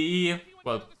 Ults the E,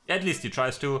 well, at least he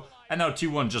tries to, and now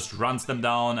T1 just runs them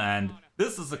down, and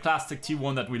this is the classic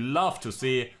T1 that we love to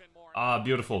see.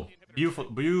 Beautiful, beautiful,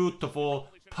 beautiful.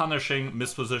 punishing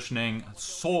mispositioning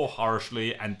so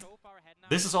harshly, and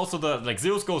this is also the, like,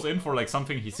 Zeus goes in for like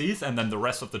something he sees and then the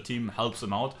rest of the team helps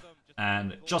him out,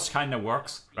 and it just kind of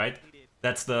works, right?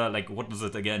 That's the, like, what is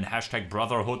it again, hashtag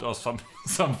brotherhood or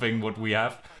something what we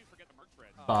have.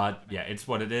 But yeah, it's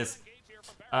what it is.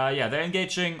 Yeah, they're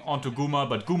engaging onto Guma,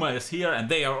 but Guma is here and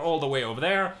they are all the way over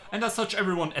there, and as such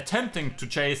everyone attempting to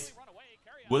chase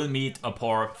will meet a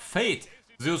poor fate.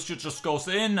 Zeus just goes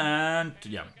in and,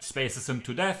 yeah, spaces him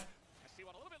to death.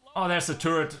 Oh, there's a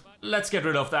turret. Let's get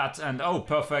rid of that. And, oh,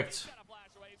 perfect.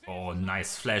 Oh,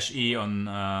 nice flash E on,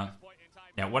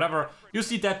 yeah, whatever. You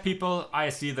see dead people. I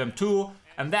see them too.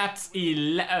 And that's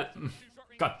 11.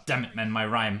 God damn it, man, my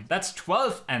rhyme. That's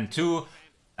 12 and 2.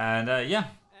 And, yeah,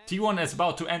 T1 is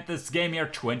about to end this game here.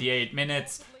 28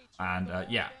 minutes. And,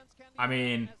 yeah, I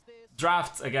mean,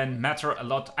 drafts, again, matter a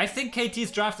lot. I think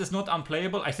KT's draft is not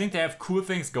unplayable. I think they have cool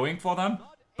things going for them.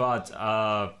 But,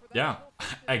 yeah,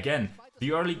 again,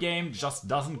 the early game just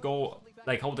doesn't go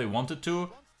like how they wanted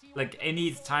to. Like,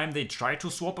 any time they try to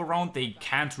swap around, they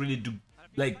can't really do,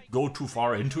 like, go too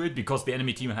far into it because the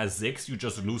enemy team has Ziggs. You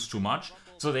just lose too much.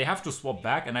 So they have to swap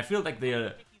back, and I feel like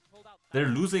they're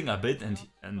losing a bit and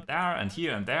there and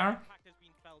here and there,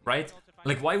 right?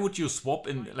 Like, why would you swap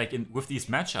in, like, with these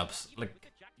matchups? Like,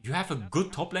 you have a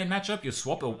good top lane matchup, you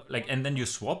swap, and then you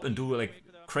swap and do, like,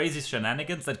 crazy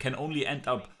shenanigans that can only end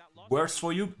up worse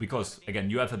for you because, again,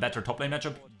 you have a better top lane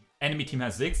matchup, enemy team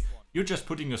has Ziggs, you're just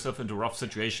putting yourself into a rough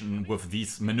situation with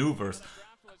these maneuvers.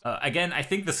 Again, I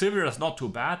think the Sivir is not too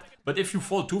bad, but if you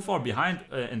fall too far behind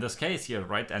in this case here,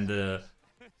 right, and the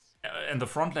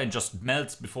front lane just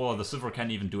melts before the Sivir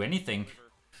can even do anything,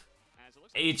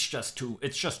 it's just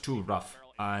too rough.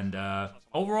 And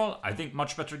overall, I think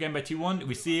much better game by T1.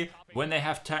 We see when they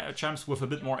have champs with a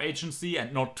bit more agency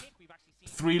and not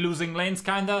 3 losing lanes,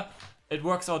 kinda, it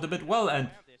works out a bit well.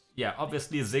 And yeah,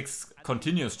 obviously Ziggs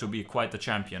continues to be quite the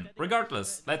champion.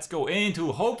 Regardless, let's go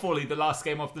into hopefully the last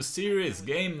game of the series.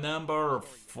 Game number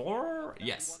 4?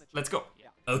 Yes, let's go.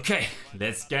 Okay,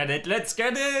 let's get it, let's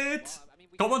get it!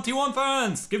 Come on, T1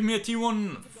 fans, give me a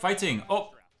T1 fighting.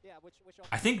 Oh,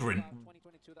 I think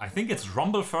it's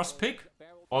Rumble first pick.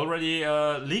 Already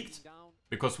leaked,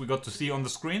 because we got to see on the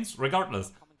screens.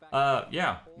 Regardless,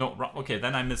 yeah, no, okay,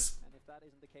 then I miss.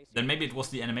 Then maybe it was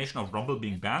the animation of Rumble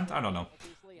being banned. I don't know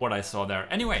what I saw there.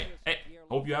 Anyway, hey,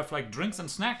 hope you have like drinks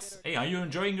and snacks. Hey, are you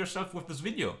enjoying yourself with this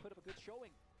video?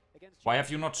 Why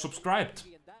have you not subscribed?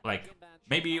 Like,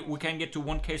 maybe we can get to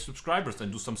 1K subscribers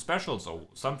and do some specials or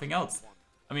something else.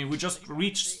 I mean, we just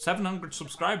reached 700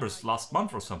 subscribers last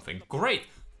month or something. Great,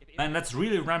 and let's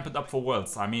really ramp it up for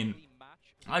Worlds. I mean,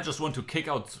 I just want to kick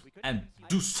out and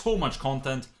do so much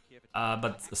content,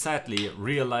 but sadly,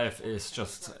 real life is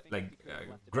just like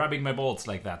grabbing my balls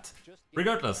like that.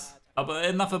 Regardless,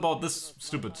 enough about this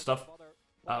stupid stuff.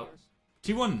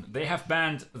 T1, they have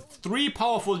banned 3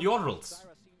 powerful Yordles,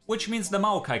 which means the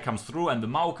Maokai comes through, and the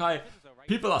Maokai,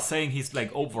 people are saying he's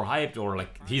like overhyped or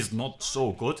like he's not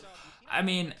so good. I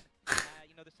mean,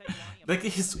 like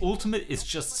his ultimate is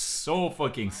just so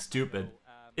fucking stupid.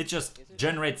 It just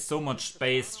generates so much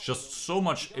space, just so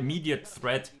much immediate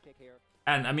threat.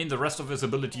 And I mean, the rest of his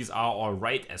abilities are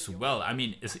alright as well. I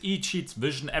mean, his E cheats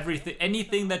vision, everything,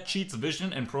 anything that cheats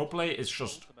vision in pro play is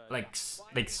just like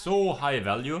so high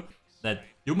value that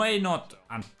you may not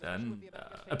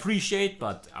appreciate,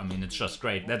 but I mean, it's just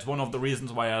great. That's one of the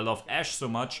reasons why I love Ashe so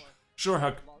much. Sure,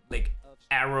 her like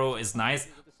arrow is nice.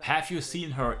 Have you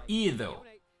seen her E though?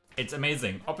 It's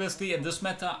amazing. Obviously, in this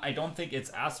meta, I don't think it's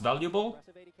as valuable.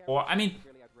 Or, I mean,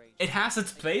 it has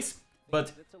its place,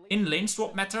 but in lane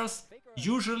swap matters,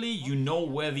 usually you know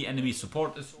where the enemy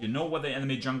support is, you know where the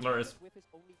enemy jungler is,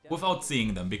 without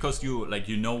seeing them, because you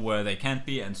know where they can't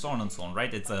be, and so on,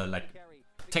 right? It's a like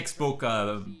textbook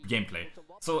gameplay.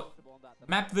 So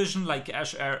map vision like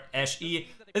Ashe E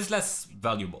is less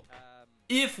valuable.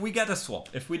 If we get a swap.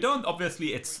 If we don't,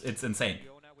 obviously it's insane.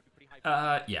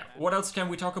 Yeah, what else can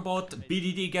we talk about?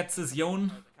 Bdd gets his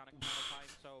Yone.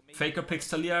 Faker picks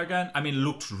Talia again. I mean,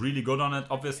 looked really good on it.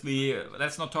 Obviously,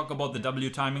 let's not talk about the W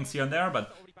timings here and there,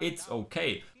 but it's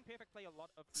okay.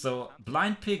 So,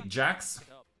 blind pick Jax.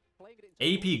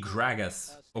 AP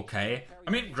Gragas. Okay.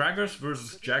 I mean, Gragas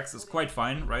versus Jax is quite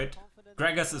fine, right?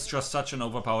 Gragas is just such an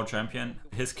overpowered champion.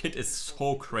 His kit is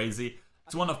so crazy.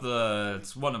 It's one of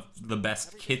the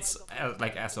best kits,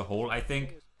 like as a whole, I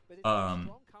think.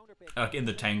 Like in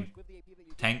the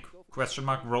tank question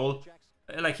mark role.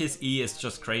 Like his E is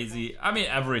just crazy. I mean,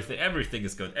 everything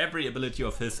is good. Every ability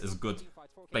of his is good.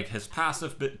 Like his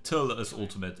passive bit till his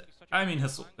ultimate. I mean,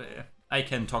 I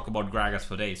can talk about Gragas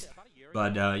for days.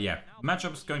 But yeah,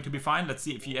 matchup is going to be fine. Let's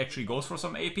see if he actually goes for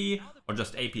some AP, or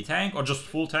just AP tank, or just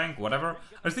full tank, whatever.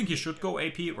 I think he should go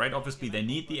AP, right? Obviously they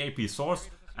need the AP source,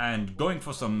 and going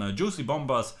for some juicy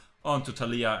bombers onto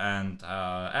Taliyah and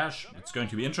Ashe, it's going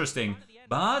to be interesting.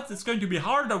 But it's going to be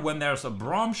harder when there's a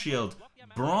Braum shield.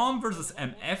 Braum versus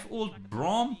MF ult.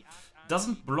 Braum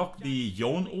doesn't block the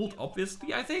Yone ult,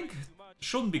 obviously, I think.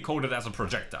 Shouldn't be coded as a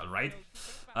projectile, right?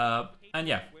 And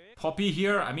yeah, Poppy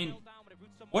here, I mean,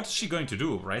 what is she going to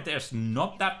do, right? There's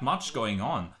not that much going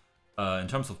on in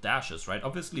terms of dashes, right?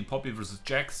 Obviously, Poppy versus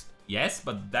Jax, yes,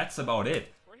 but that's about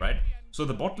it, right? So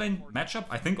the bot lane matchup,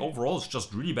 I think overall is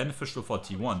just really beneficial for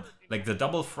T1. Like the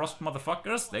double frost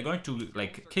motherfuckers, they're going to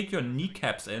like kick your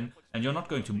kneecaps in, and you're not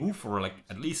going to move for like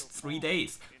at least 3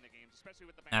 days.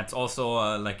 That's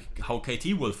also like how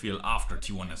KT will feel after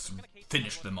T1 has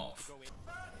finished them off.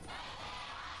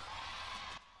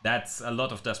 That's a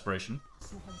lot of desperation.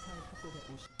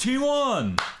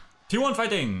 T1! T1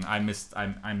 fighting! I missed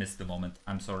the moment.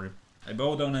 I'm sorry. I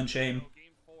bow down in shame.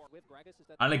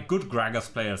 I like good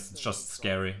Gragas players, it's just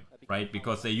scary, right?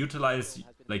 Because they utilize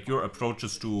like your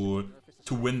approaches to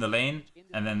win the lane,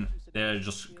 and then they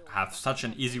just have such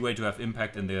an easy way to have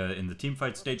impact in the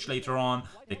teamfight stage later on.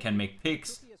 They can make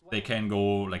picks, they can go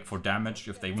like for damage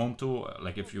if they want to,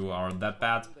 like if you are that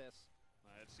bad.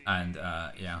 And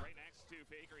yeah.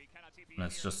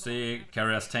 Let's just see.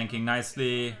 Keria's tanking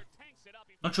nicely.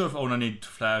 Not sure if Owner needed to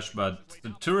flash, but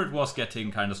the turret was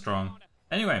getting kind of strong.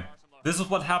 Anyway, this is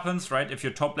what happens, right? If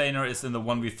your top laner is in the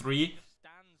 1v3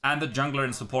 and the jungler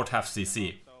and support have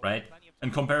CC, right?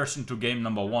 In comparison to game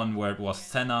number 1 where it was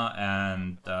Senna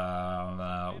and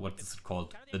what is it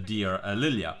called? The deer,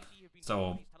 Lilia.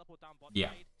 So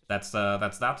yeah, that's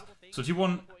that. So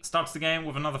T1 starts the game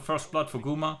with another first blood for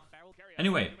Guma.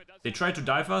 Anyway, they try to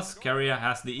dive us. Keria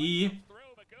has the E,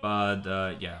 but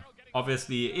yeah,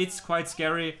 obviously it's quite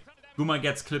scary. Guma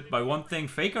gets clipped by one thing.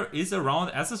 FAKER is around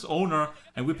as his owner,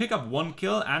 and we pick up 1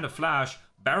 kill and a flash.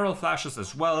 Barrel flashes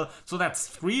as well, so that's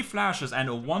 3 flashes and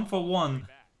a 1-for-1.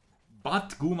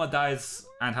 But Guma dies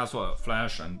and has a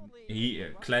flash, and he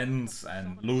cleanses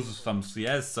and loses some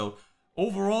CS. So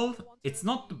overall, it's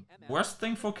not the worst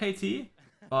thing for KT,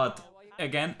 but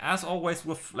again, as always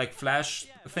with like flash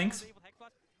things,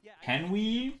 can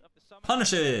we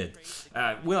punish it?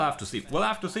 We'll have to see. We'll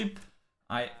have to see.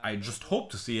 I just hope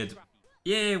to see it.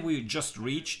 Yeah, we just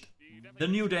reached the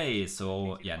new day.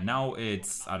 So yeah, now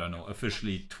it's, I don't know,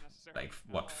 officially like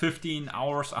what, 15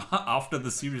 hours after the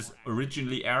series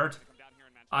originally aired.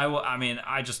 I mean,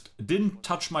 I just didn't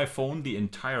touch my phone the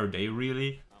entire day,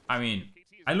 really. I mean,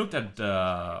 I looked at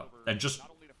I just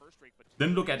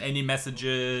didn't look at any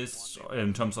messages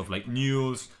in terms of like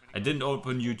news. I didn't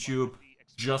open YouTube.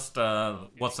 Just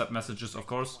WhatsApp messages, of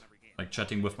course, like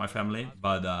chatting with my family,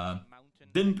 but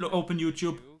didn't open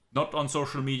YouTube, not on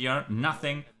social media,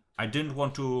 nothing. I didn't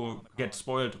want to get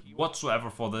spoiled whatsoever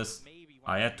for this.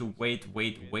 I had to wait.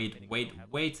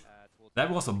 That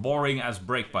was a boring ass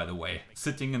break, by the way.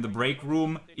 Sitting in the break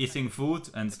room, eating food,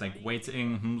 and like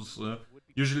waiting.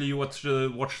 Usually you watch the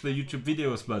YouTube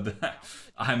videos, but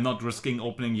I'm not risking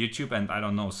opening YouTube and, I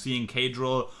don't know, seeing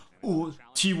K-Drill. Ooh,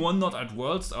 T1 not at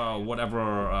Worlds or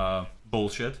whatever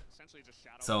bullshit.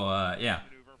 So yeah,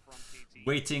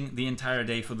 waiting the entire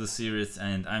day for the series,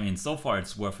 and I mean, so far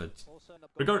it's worth it.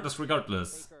 Regardless.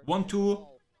 1-2,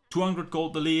 200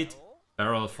 gold the lead.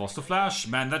 Barrel forced to flash.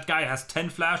 Man, that guy has 10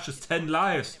 flashes, 10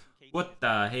 lives. What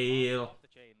the hell?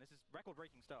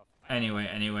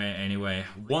 Anyway.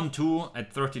 1-2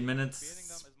 at 13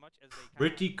 minutes.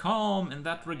 Pretty calm in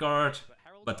that regard.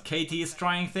 But KT is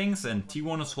trying things, and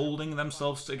T1 is holding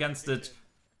themselves against it.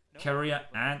 Keria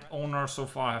and Owner so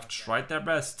far have tried their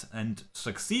best and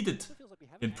succeeded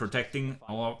in protecting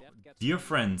our dear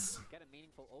friends.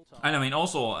 And I mean,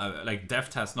 also, like,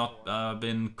 Deft has not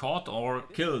been caught or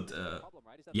killed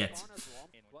yet.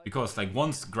 Because, like,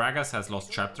 once Gragas has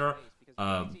lost chapter,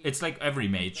 it's like every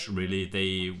mage, really.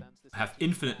 They have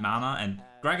infinite mana, and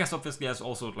Gragas obviously has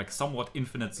also, like, somewhat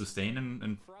infinite sustain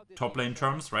in top lane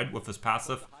terms, right, with his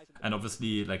passive, and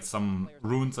obviously like some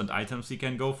runes and items he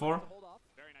can go for.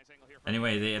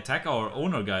 Anyway, they attack our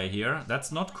Owner guy here.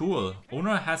 That's not cool.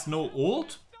 Owner has no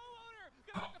ult.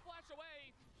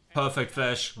 Perfect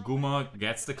flash. Guma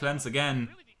gets the cleanse again,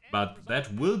 but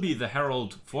that will be the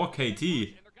herald for KT.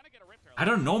 I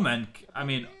don't know, man. I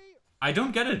mean, I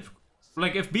don't get it.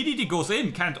 Like, if BDD goes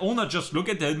in, can't Owner just look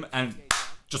at him and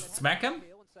just smack him?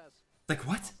 Like,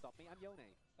 what?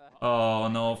 Oh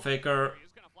no, FAKER,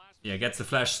 yeah, gets the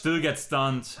flash, still gets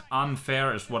stunned.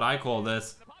 Unfair is what I call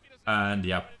this. And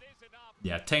yeah,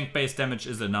 tank-based damage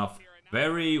is enough.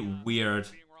 Very weird,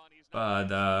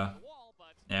 but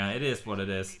Yeah, it is what it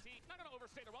is.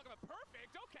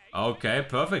 Okay,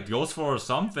 perfect. Goes for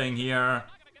something here.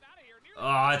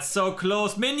 Oh, it's so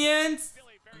close. Minions!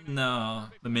 No,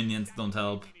 the minions don't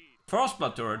help. First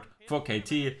blood turret for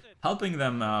KT, helping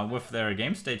them with their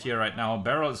game state here right now.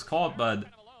 Barrel is caught, but...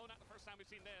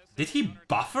 Did he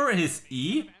buffer his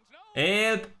E?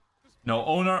 Help! No,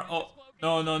 owner... Oh,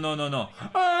 no, no, no, no, no.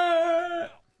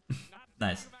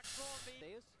 Nice.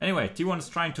 Anyway, T1 is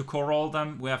trying to corral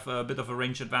them. We have a bit of a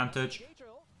range advantage.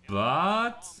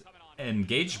 But...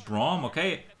 Engage Braum,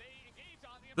 okay.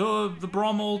 The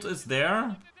Braum ult is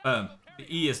there. The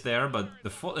E is there, but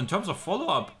in terms of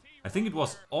follow-up, I think it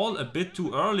was all a bit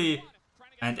too early.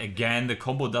 And again, the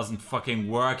combo doesn't fucking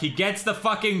work. He gets the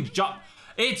fucking job.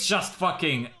 It's just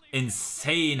fucking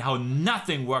insane how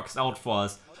nothing works out for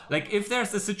us. Like, if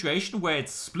there's a situation where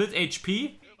it's split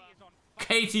HP,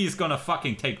 KT is gonna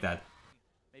fucking take that.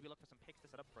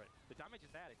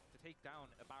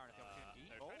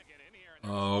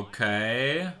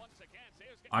 Okay.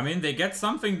 I mean, they get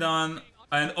something done.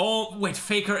 And oh, wait,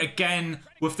 FAKER again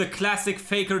with the classic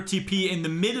FAKER TP in the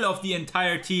middle of the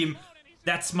entire team.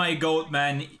 That's my goat,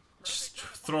 man. Just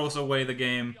throws away the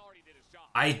game.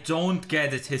 I don't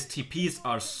get it. His TPs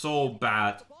are so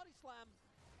bad.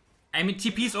 I mean,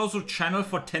 TPs also channel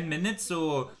for 10 minutes,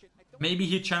 so maybe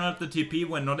he channeled the TP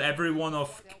when not everyone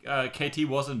of KT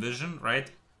was in vision, right?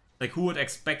 Like, who would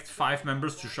expect 5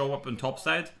 members to show up in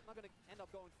topside?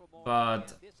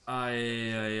 But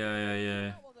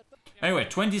anyway,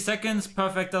 20 seconds.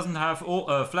 Perfect doesn't have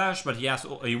flash, but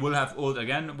he will have ult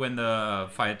again when the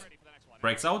fight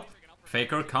breaks out.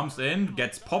 FAKER comes in,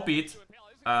 gets poppied,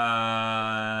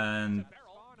 and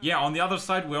yeah, on the other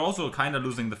side we're also kind of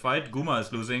losing the fight. Guma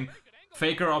is losing.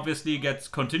 FAKER obviously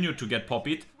continued to get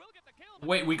poppied.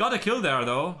 Wait, we got a kill there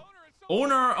though.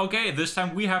 Owner, okay, this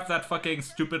time we have that fucking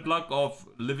stupid luck of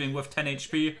living with 10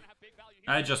 HP.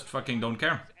 I just fucking don't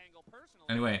care.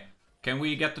 Anyway, can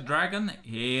we get the dragon?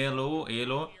 Hello,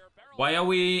 hello. Why are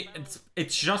we...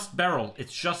 It's just barrel.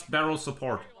 It's just barrel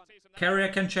support.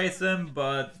 Keria can chase him,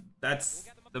 but that's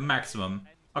the maximum.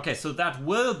 Okay, so that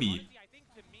will be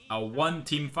a 1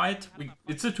 team fight.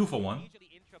 It's a 2-for-1.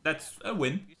 That's a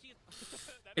win.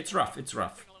 It's rough, it's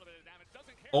rough.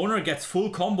 Owner gets full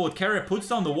comboed. Keria puts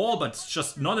down the wall, but it's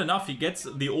just not enough. He gets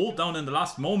the ult down in the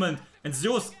last moment. And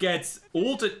Zeus gets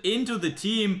ulted into the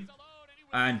team.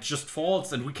 And just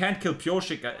falls, and we can't kill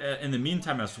Pyoshik in the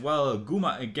meantime as well.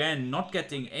 Guma again not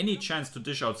getting any chance to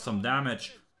dish out some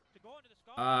damage.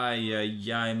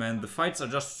 Yeah, man, the fights are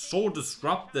just so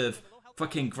disruptive.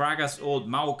 Fucking Gragas ult,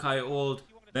 Maokai ult,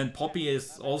 then Poppy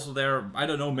is also there. I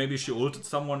don't know, maybe she ulted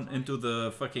someone into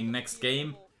the fucking next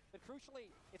game.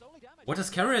 What is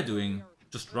Keria doing?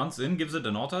 Just runs in, gives it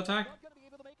an auto attack?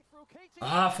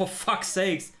 Ah, for fuck's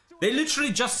sakes. They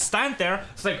literally just stand there.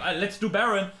 It's like, let's do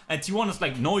Baron. And T1 is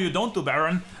like, no, you don't do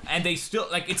Baron. And they still,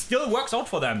 like, it still works out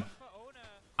for them.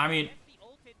 I mean,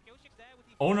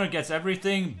 Owner gets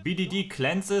everything. Bdd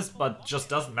cleanses, but just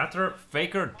doesn't matter.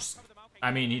 FAKER, I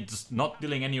mean, he's just not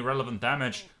dealing any relevant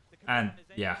damage. And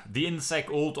yeah, the insect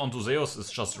ult onto Zeus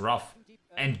is just rough.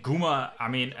 And Guma, I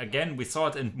mean, again, we saw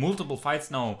it in multiple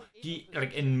fights now. He,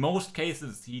 like, in most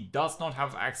cases, he does not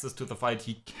have access to the fight.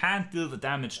 He can't deal the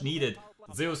damage needed.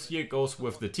 Zeus here goes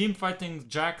with the team fighting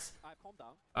Jax,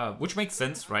 which makes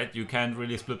sense, right? You can't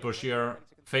really split push here.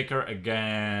 FAKER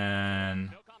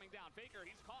again.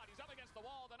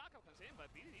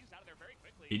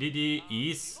 Bdd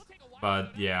is,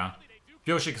 but yeah.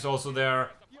 Pyoshik is also there.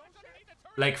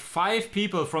 Like 5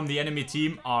 people from the enemy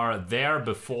team are there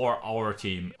before our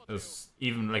team is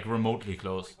even like remotely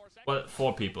close. Well,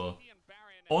 4 people.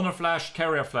 Owner flash,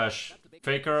 Keria flash.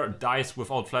 FAKER dies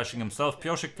without flashing himself.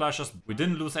 Pyoshik flashes. We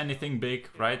didn't lose anything big,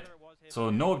 right?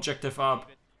 So no objective up.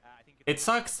 It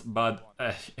sucks, but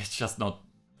it's just not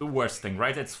the worst thing,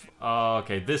 right? It's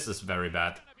okay. This is very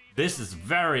bad. This is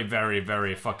very, very,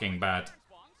 very fucking bad.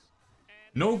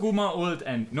 No Guma ult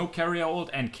and no Keria ult,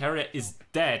 and Keria is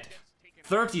dead.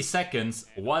 30 seconds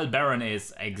while Baron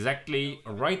is exactly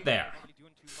right there.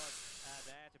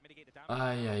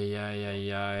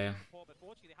 Ay.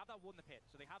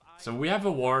 So we have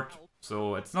a ward,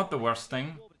 so it's not the worst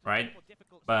thing, right?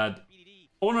 But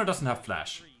Owner doesn't have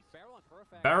flash.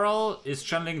 Barrel is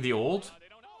channeling the ult.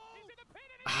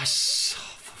 Ah,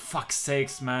 for fuck's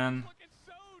sakes, man.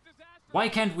 Why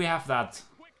can't we have that?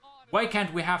 Why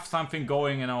can't we have something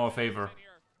going in our favor?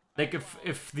 Like,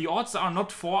 if the odds are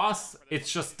not for us, it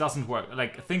just doesn't work.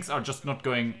 Like, things are just not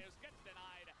going...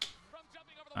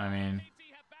 I mean...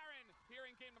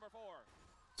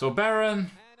 So Baron...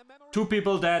 2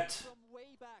 people dead,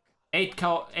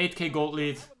 8k gold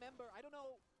lead.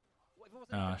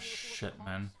 Ah, shit,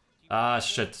 man. Ah,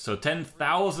 shit. So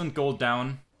 10,000 gold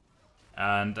down.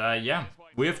 And, yeah.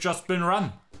 We've just been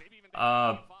run.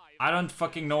 I don't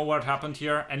fucking know what happened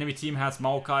here. Enemy team has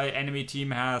Maokai. Enemy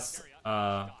team has...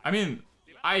 I mean,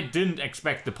 I didn't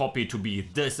expect the Poppy to be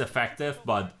this effective,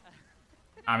 but...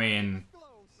 I mean...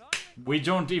 We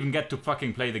don't even get to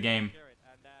fucking play the game.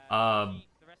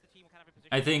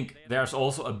 I think there's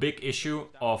also a big issue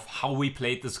of how we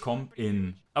played this comp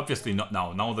in... Obviously not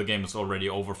now. Now the game is already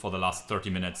over for the last 30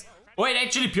 minutes. Wait,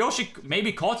 actually Pyoshik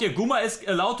maybe caught here. Guma is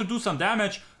allowed to do some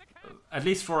damage. At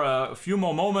least for a few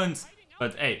more moments.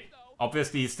 But hey,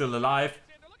 obviously he's still alive.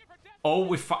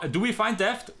 Oh, do we find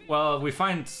Deft? Well, we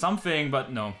find something,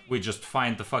 but no. We just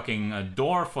find the fucking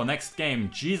door for next game.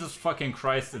 Jesus fucking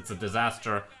Christ, it's a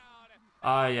disaster.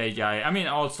 I mean,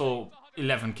 also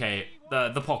 11k.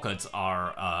 The pockets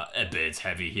are a bit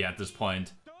heavy here at this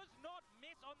point.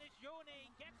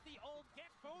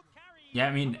 Yeah,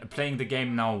 I mean, playing the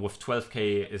game now with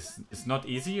 12k is not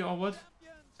easy, or what?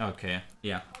 Okay,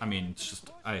 yeah, I mean, it's just,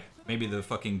 maybe the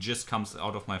fucking gist comes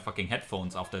out of my fucking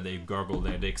headphones after they gurgle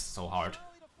their dicks so hard.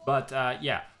 But,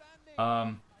 yeah.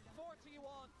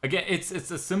 Again, it's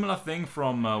a similar thing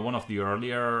from one of the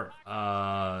earlier,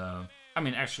 I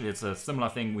mean, actually, it's a similar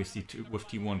thing we see with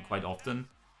T1 quite often.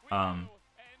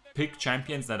 Pick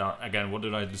champions that are, again, what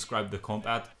did I describe the comp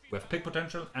at? We have pick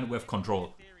potential and we have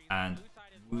control. And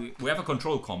we have a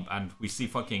control comp and we see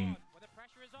fucking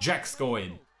Jax go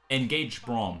in. Engage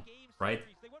Braum, right?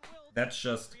 That's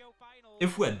just...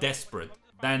 If we're desperate,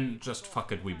 then just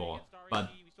fuck it, we ball. But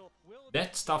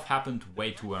that stuff happened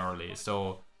way too early,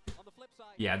 so...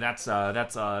 Yeah, that's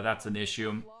an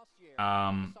issue.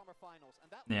 Yeah,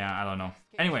 I don't know.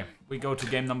 Anyway, we go to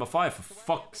game number 5, for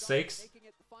fuck's sakes.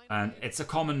 And it's a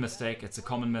common mistake,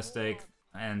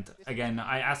 And again,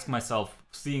 I ask myself,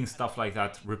 seeing stuff like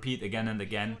that repeat again and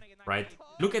again, right?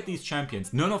 Look at these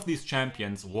champions. None of these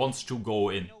champions wants to go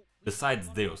in. Besides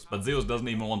Zeus. But Zeus doesn't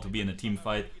even want to be in a team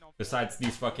fight. Besides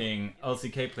these fucking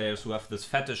LCK players who have this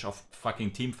fetish of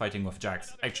fucking team fighting with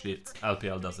Jax. Actually, it's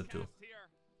LPL does it too.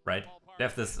 Right? They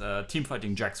have this team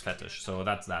fighting Jax fetish. So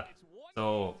that's that.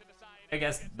 So I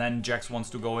guess then Jax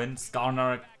wants to go in.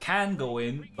 Skarner can go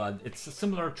in, but it's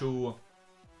similar to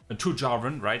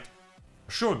Jarvan, right?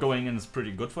 Sure, going in is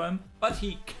pretty good for him, but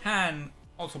he can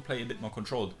also play a bit more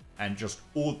controlled and just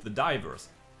ult the divers.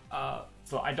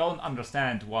 So I don't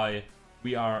understand why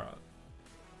we are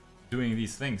doing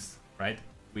these things, right?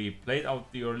 We played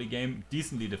out the early game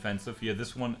decently defensive here.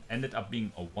 This one ended up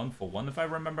being a 1-for-1 if I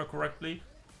remember correctly.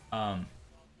 And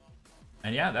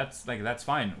yeah, that's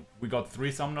fine. We got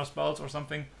 3 summoner spells or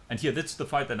something. And here, that's the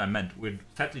fight that I meant. We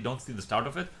sadly don't see the start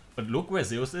of it, but look where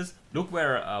Zeus is. Look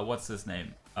where, what's his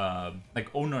name? Like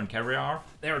Owner and Keria are.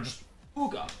 They are just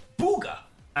booga, booga.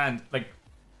 And like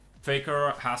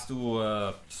FAKER has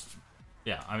to,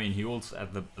 yeah, I mean, he ults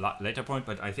at the later point,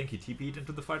 but I think he TP'd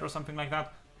into the fight or something like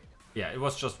that. Yeah, it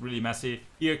was just really messy.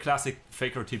 Here, classic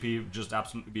FAKER TP, just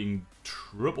absolutely being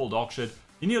triple dog shit.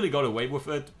 He nearly got away with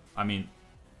it. I mean,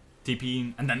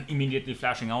 TPing and then immediately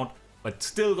flashing out, but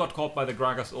still got caught by the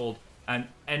Gragas ult. And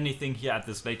anything here at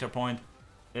this later point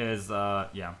is,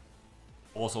 yeah,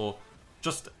 also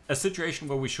just a situation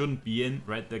where we shouldn't be in,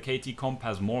 right? The KT comp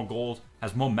has more gold,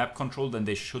 has more map control than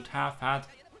they should have had.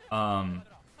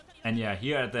 And yeah,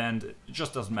 here at the end, it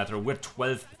just doesn't matter. We're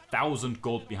 12,000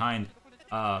 gold behind.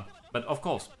 But of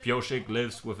course, Pyoshik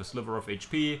lives with a sliver of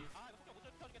HP.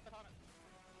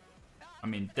 I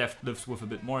mean, Deft lives with a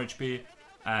bit more HP.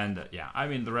 And yeah, I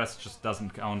mean, the rest just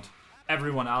doesn't count.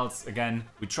 Everyone else, again,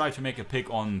 we try to make a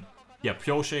pick on, yeah,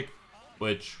 Pyoshik.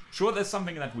 Which, sure, there's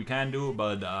something that we can do,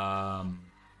 but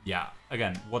yeah,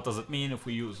 again, what does it mean if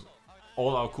we use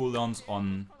all our cooldowns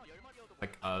on,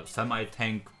 like, a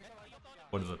semi-tank,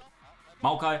 what is it,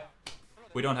 Maokai?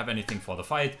 We don't have anything for the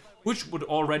fight, which would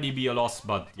already be a loss,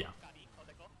 but yeah.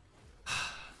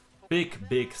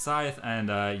 Big scythe, and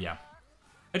yeah.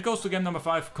 It goes to game number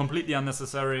 5, completely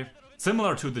unnecessary.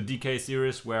 Similar to the DK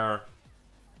series, where,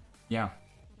 yeah,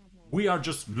 we are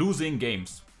just losing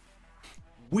games.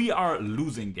 We are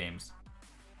losing games.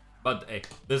 But hey,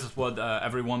 this is what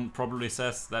everyone probably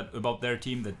says that about their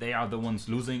team, that they are the ones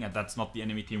losing and that's not the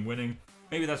enemy team winning.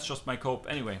 Maybe that's just my cope.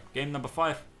 Anyway, game number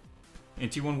 5. In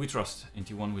T1 we trust. In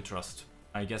T1 we trust.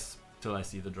 I guess till I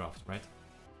see the draft, right?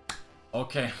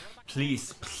 Okay,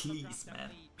 please, man.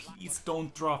 Please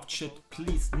don't draft shit.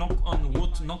 Please, knock on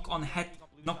wood, knock on head,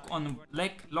 knock on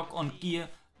leg, lock on gear.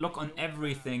 Lock on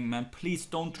everything, man. Please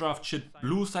don't draft shit.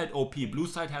 Blue side OP. Blue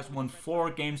side has won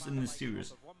 4 games in this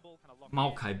series.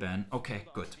 Maokai ban. Okay,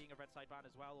 good.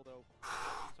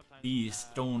 Please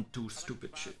don't do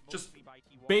stupid shit. Just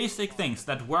basic things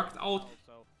that worked out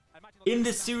in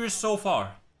this series so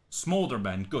far. Smolder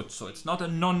ban, good. So it's not a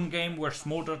non-game where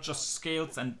Smolder just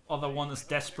scales and other one is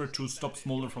desperate to stop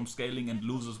Smolder from scaling and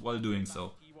loses while doing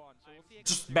so.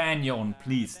 Just ban Yone,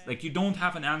 please. Like, you don't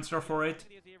have an answer for it.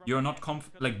 You're not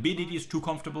like, Bdd is too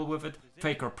comfortable with it.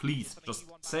 Faker, please, just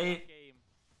say,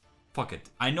 fuck it.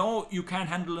 I know you can't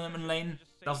handle him in lane,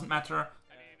 doesn't matter.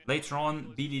 Later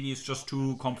on, Bdd is just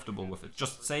too comfortable with it.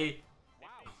 Just say,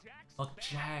 not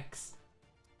Jax.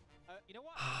 You know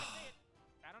what?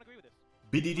 I don't agree with this.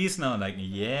 Bdds now, like,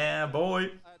 yeah,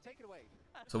 boy.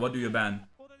 So what do you ban?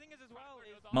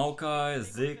 Maokai,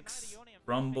 Ziggs,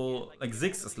 Rumble. Like,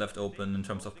 Ziggs is left open in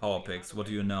terms of power picks. What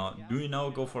do you now? Do you now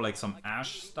go for like some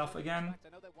Ashe stuff again?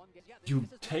 You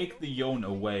take the Yone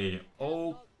away.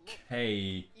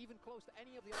 Okay.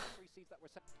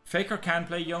 Faker can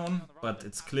play Yone, but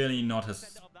it's clearly not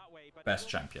his best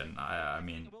champion. I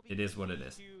mean, it is what it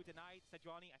is.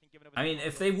 I mean,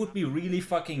 if they would be really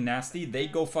fucking nasty, they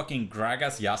go fucking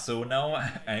Gragas Yasuo now,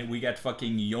 and we get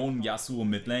fucking Yone Yasuo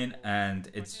mid lane, and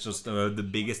it's just the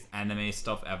biggest anime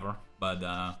stuff ever. But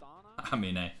I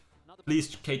mean,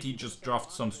 please KT just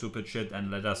draft some stupid shit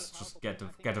and let us just get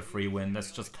a free win.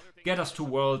 Let's just get us to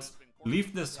Worlds,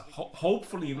 leave this,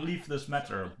 hopefully leave this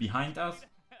matter behind us,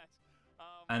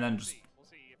 and then just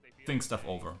think stuff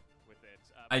over.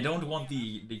 I don't want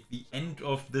the end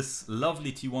of this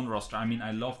lovely T1 roster. I mean,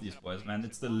 I love these boys, man.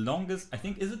 It's the longest, I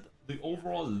think, is it the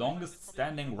overall longest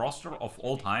standing roster of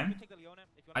all time?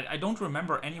 I don't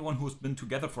remember anyone who's been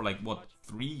together for like, what,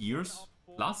 3 years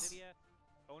plus?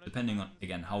 Depending on,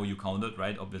 again, how you count it,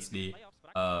 right? Obviously,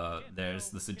 there's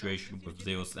the situation with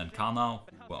Zeus and Kana,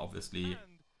 who were obviously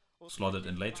slotted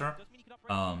in later.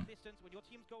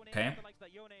 Okay.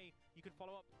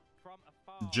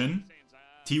 Jhin.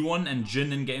 T1 and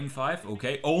Jhin in game 5,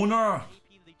 okay. Owner!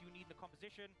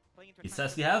 He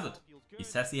says he has it. He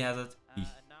says he has it.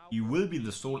 He will be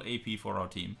the sole AP for our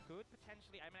team.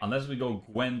 Unless we go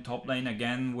Gwen top lane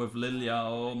again with Lilia,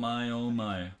 oh my, oh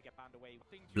my.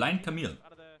 Blind Camille.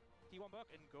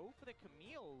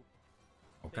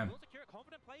 Okay.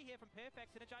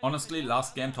 Honestly,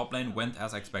 last game top lane went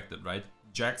as expected, right?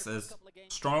 Jax is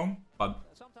strong, but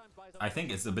I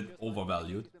think it's a bit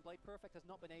overvalued.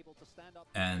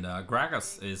 And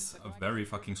Gragas is very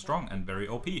fucking strong and very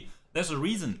OP. There's a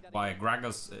reason why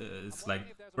Gragas is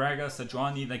like Gragas,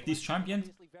 Sejuani, like these champions,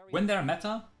 when they're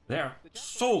meta, they're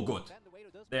so good.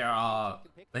 They are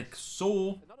like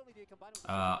so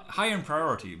high in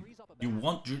priority.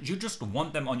 You just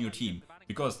want them on your team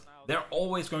because they're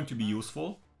always going to be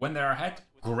useful. When they're ahead,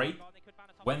 great.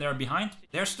 When they're behind,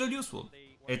 they're still useful.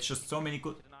 It's just so many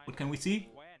good. What can we see?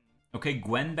 Okay,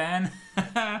 Gwen ban.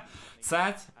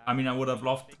 Sad. I mean, I would have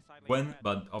loved Gwen,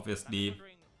 but obviously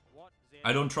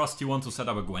I don't trust T1 to set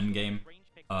up a Gwen game.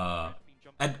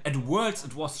 At Worlds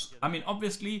it was, I mean,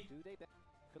 obviously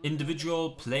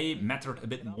individual play mattered a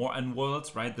bit more in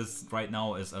Worlds, right? This right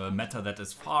now is a meta that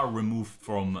is far removed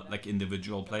from like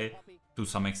individual play to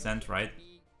some extent, right?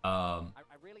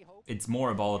 It's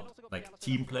more about like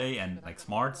team play and like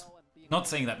smarts. Not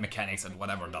saying that mechanics and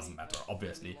whatever doesn't matter,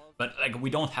 obviously, but like we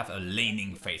don't have a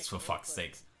laning phase for fuck's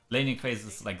sakes. Laning phase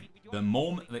is like the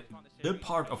moment, the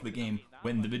part of the game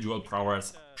where individual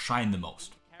prowess shine the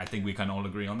most. I think we can all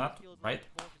agree on that, right?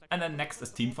 And then next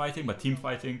is team fighting, but team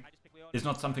fighting is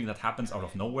not something that happens out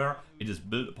of nowhere. It is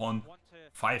built upon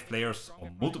 5 players or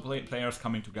multiple players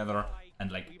coming together,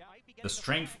 and like the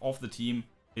strength of the team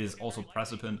is also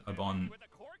precedent upon.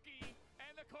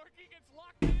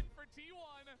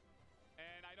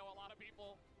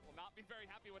 Very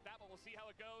happy with that, but we'll see how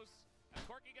it goes. As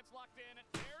Corki gets locked in,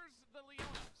 there's the Leona.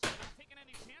 So not taking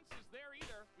any chances there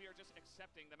either. We are just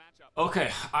accepting the matchup.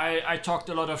 Okay, I talked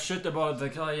a lot of shit about the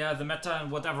yeah, the meta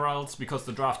and whatever else because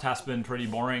the draft has been pretty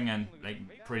boring and like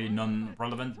pretty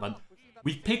non-relevant, but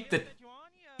we picked the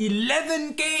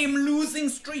 11-game losing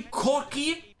streak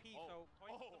Corki.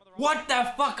 What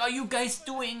the fuck are you guys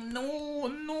doing? No,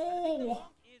 no.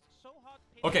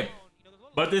 Okay,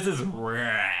 but this is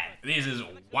rad. This is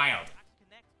wild.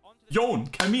 Yone,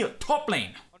 Camille, top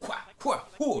lane.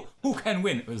 Who can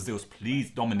win? Zeus,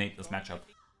 please dominate this matchup.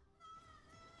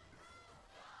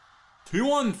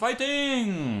 T1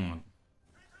 fighting.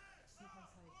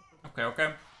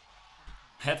 Okay.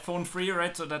 Headphone free,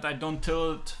 right? So that I don't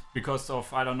tilt because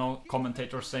of, I don't know,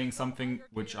 commentators saying something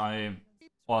which I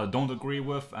don't agree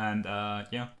with, and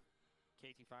yeah.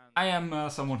 I am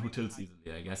someone who tilts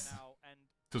easily, I guess.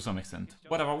 To some extent.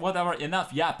 Whatever,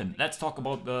 enough yapping. Let's talk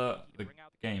about the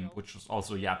game, which was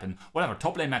also yapping. Whatever,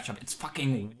 top lane matchup. It's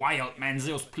fucking wild, man.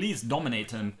 Zeus, please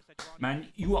dominate him. Man,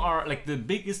 you are like the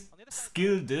biggest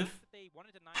skill diff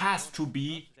has to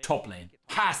be top lane.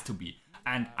 Has to be.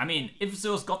 And I mean, if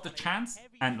Zeus got the chance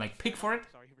and like pick for it,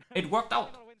 it worked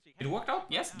out. It worked out?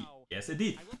 Yes, yes it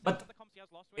did. But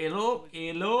Elo,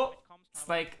 it's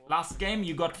like last game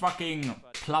you got fucking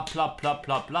plop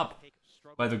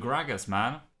by the Gragas,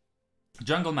 man.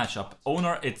 Jungle matchup.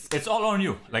 Owner, it's all on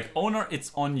you. Like Owner,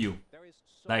 it's on you.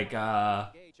 Like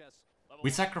we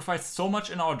sacrificed so much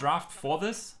in our draft for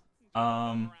this.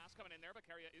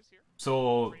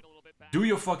 So do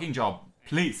your fucking job,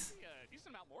 please.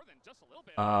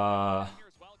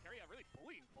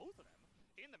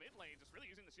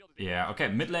 Yeah, okay,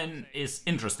 mid lane is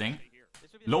interesting.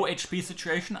 Low HP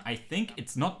situation, I think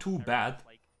it's not too bad.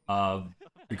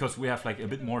 Because we have like a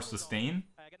bit more sustain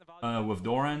with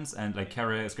Dorans, and like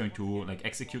Keria is going to like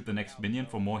execute the next minion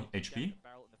for more HP.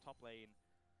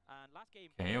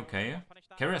 Okay.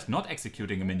 Keria's not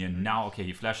executing a minion now. Okay,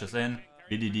 he flashes in.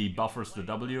 Bdd buffers the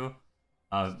W.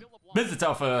 Bit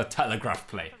of a telegraph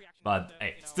play, but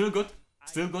hey, still good.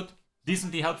 Still good.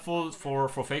 Decently helpful for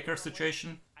FAKER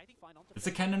situation. It's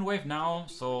a cannon wave now,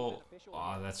 so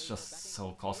that's just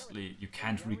so costly. You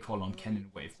can't recall on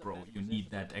cannon wave, bro. You need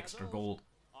that extra gold.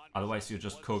 Otherwise you're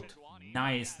just cooked.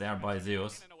 Nice there by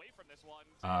Zeus.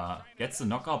 Gets the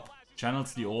knock up.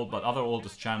 Channels the ult, but other ult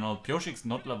is channeled. Pyoshik's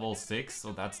not level 6,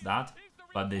 so that's that.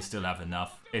 But they still have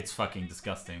enough. It's fucking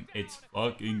disgusting. It's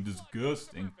fucking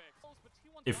disgusting.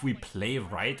 If we play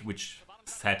right, which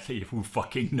sadly who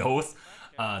fucking knows,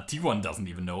 T1 doesn't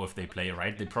even know if they play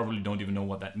right. They probably don't even know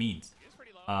what that means.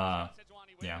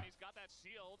 Yeah.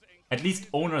 At least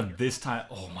Owner this time.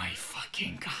 Oh my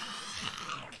fucking god.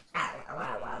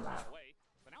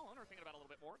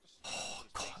 Oh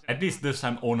god. At least this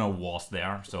time Owner was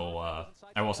there, so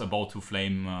I was about to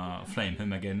flame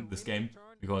him again this game,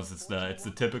 because it's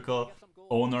the typical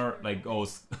Owner like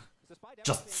goes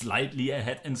just slightly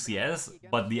ahead in CS,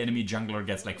 but the enemy jungler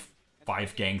gets like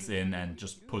 5 ganks in and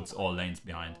just puts all lanes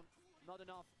behind.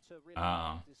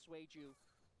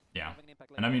 Yeah,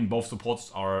 and I mean both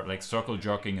supports are like circle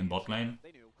jerking in bot lane.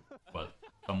 Well,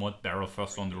 somewhat barrel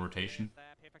first on the rotation.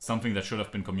 Something that should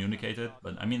have been communicated,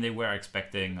 but I mean they were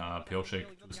expecting Pyoshik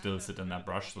to still sit in that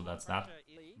brush, so that's that.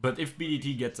 But if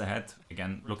BDT gets ahead,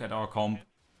 again, look at our comp.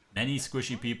 Many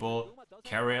squishy people.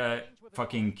 Keria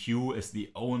fucking Q is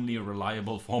the only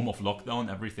reliable form of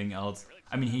lockdown. Everything else,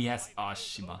 I mean he has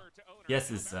Shiba. Yes,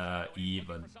 it's E,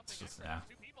 but it's just, yeah.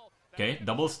 Okay,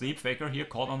 double sleep, FAKER here,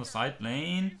 caught on the side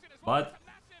lane. But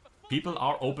people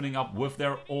are opening up with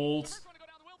their ults.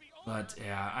 But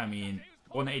yeah, I mean,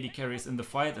 180 carries in the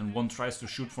fight and one tries to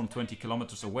shoot from 20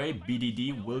 kilometers away.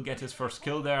 Bdd will get his first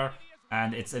kill there.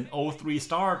 And it's an 0-3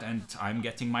 start and I'm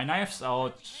getting my knives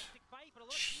out.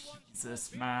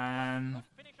 Jesus, man.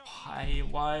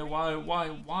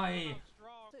 Why?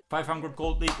 500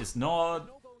 gold lead is not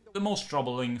the most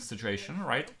troubling situation,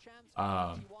 right?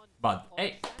 But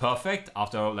hey, perfect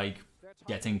after like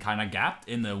getting kind of gapped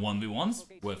in the 1v1s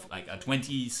with like a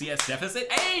 20 CS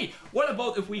deficit. Hey, what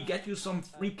about if we get you some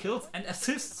free kills and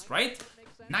assists, right?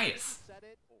 Nice.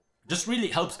 Just really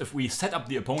helps if we set up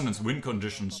the opponent's win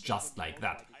conditions just like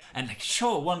that. And like,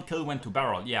 sure, 1 kill went to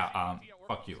barrel. Yeah,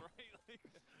 fuck you.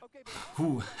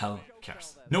 Who hell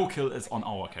cares? No kill is on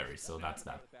our carry, so that's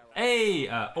that. Hey,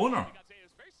 Owner,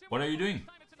 what are you doing?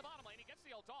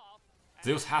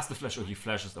 Zeus has the flash, or he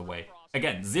flashes away.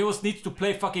 Again, Zeus needs to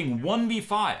play fucking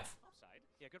 1v5.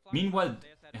 Meanwhile,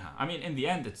 yeah, I mean, in the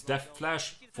end, it's Deft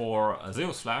flash for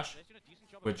Zeus flash,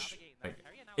 which, like,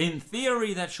 in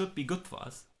theory, that should be good for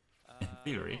us. In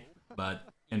theory, but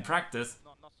in practice,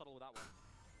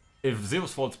 if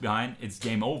Zeus falls behind, it's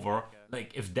game over.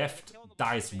 Like, if Deft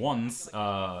dies once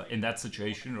in that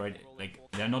situation, right, like,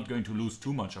 they're not going to lose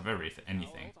too much of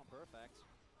anything.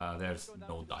 There's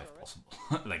no dive possible.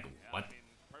 Like, what?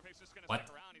 What?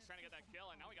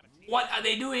 What are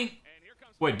they doing?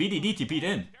 Wait, Bdd TP'd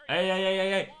in.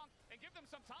 Hey.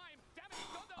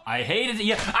 I hate it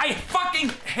here. I fucking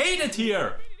hate it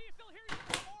here.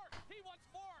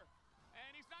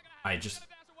 I just...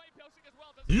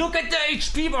 Look at the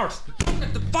HP bars! Look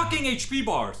at the fucking HP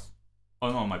bars!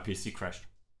 Oh no, my PC crashed.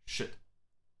 Shit.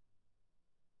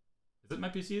 Is it my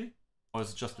PC? Or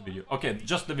is it just the video? Okay,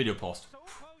 just the video paused.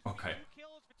 Okay.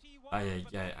 I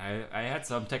had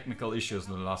some technical issues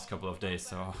in the last couple of days,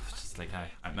 so just like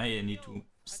I may need to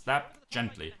slap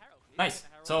gently. Nice.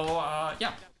 So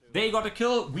yeah, they got a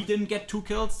kill. We didn't get 2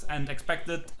 kills and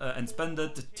expected and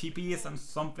spended TPs and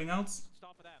something else.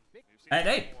 And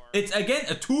hey, it's again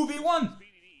a 2v1.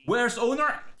 Where's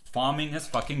Owner? Farming his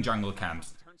fucking jungle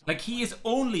camps. Like he is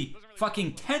only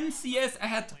fucking 10 CS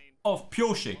ahead of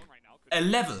Pyoshik. A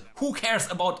level. Who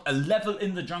cares about a level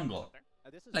in the jungle?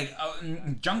 like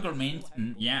jungle means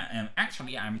yeah.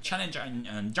 Actually, I'm challenger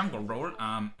in jungle role.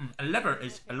 A level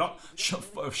is a lot.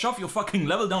 Shove your fucking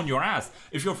level down your ass.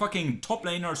 If your fucking top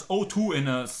laner's 0-2 in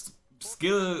a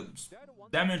skill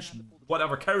damage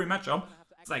whatever carry matchup,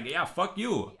 it's like yeah, fuck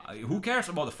you. Who cares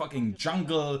about the fucking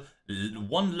jungle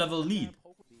 1 level lead?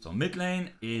 So mid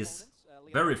lane is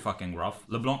very fucking rough.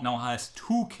 LeBlanc now has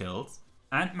 2 kills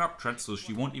and Merc Threat, so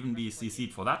she won't even be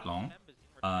CC'd for that long.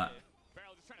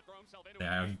 They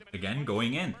are again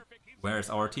going in. Where's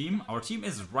our team? Our team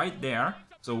is right there.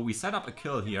 So we set up a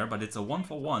kill here, but it's a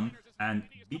 1-for-1. And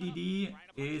Bdd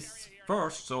is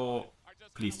first, so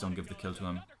please don't give the kill to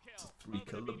him. It's a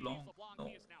 3-kill LeBlanc.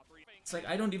 No. It's like,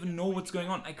 I don't even know what's going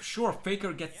on. Like, sure,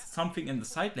 FAKER gets something in the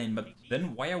side lane, but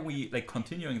then why are we, like,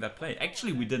 continuing that play?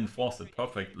 Actually, we didn't force it.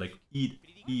 Perfect. Like,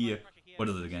 what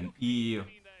is it again?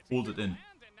 Hold it in.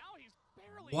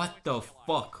 What the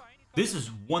fuck? This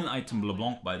is 1 item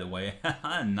LeBlanc, by the way.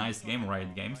 Nice game,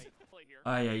 Riot Games.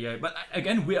 But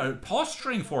again, we are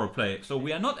posturing for a play. So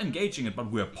we are not engaging it,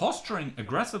 but we are posturing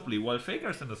aggressively while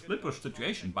FAKER's in a split push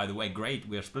situation. By the way, great,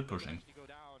 we are split pushing.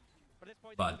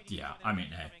 But yeah, I mean,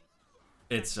 hey,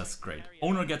 it's just great.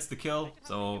 Owner gets the kill,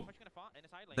 so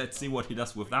let's see what he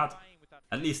does with that.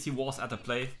 At least he was at a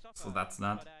play, so that's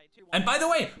that. And by the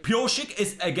way, Pyoshik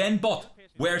is again bot.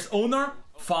 Where's Owner?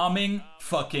 Farming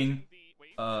fucking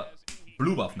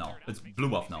blue buff now. It's blue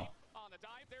buff now.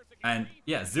 And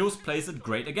yeah, Zeus plays it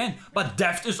great again. But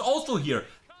Deft is also here.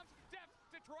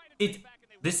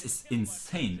 This is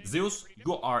insane. Zeus,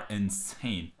 you are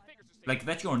insane. Like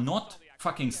that you're not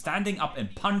fucking standing up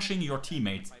and punching your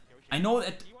teammates. I know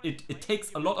that it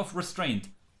takes a lot of restraint,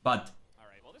 but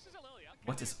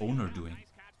what is Owner doing?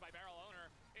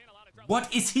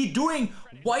 What is he doing?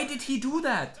 Why did he do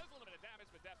that?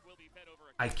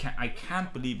 I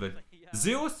can't believe it.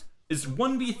 Zeus is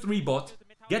 1v3 bot,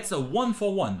 gets a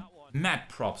 1-for-1. Mad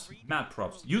props, mad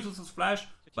props. Uses his flash,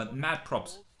 but mad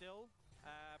props.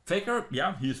 FAKER,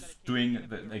 yeah, he's doing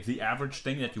the average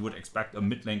thing that you would expect a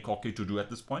mid lane cocky to do at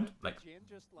this point. Like,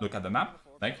 look at the map.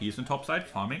 Like, he's in top side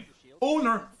farming.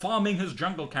 Owner farming his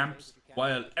jungle camps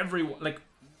while everyone, like,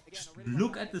 just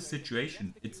look at the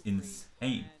situation. It's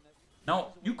insane.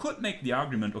 Now, you could make the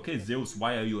argument, okay, Zeus,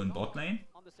 why are you in bot lane?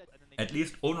 At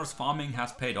least Owner's farming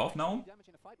has paid off now.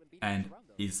 And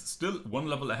he's still 1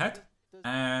 level ahead.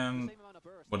 And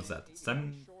what is that?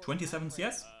 27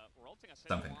 CS?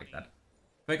 Something like that.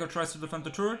 FAKER tries to defend the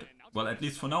turret. Well, at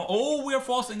least for now. Oh, we are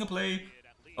forcing a play.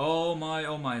 Oh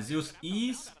my. Zeus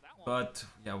E's. But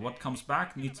yeah, what comes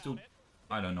back needs to...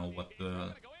 I don't know what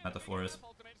the metaphor is.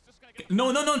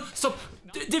 No. Stop.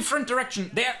 Different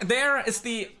direction. There is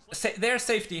the... their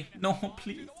safety. No,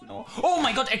 please. No. Oh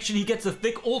my god, actually he gets a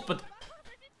thick ult, but...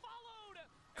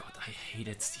 God, I hate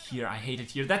it here. I hate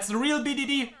it here. That's the real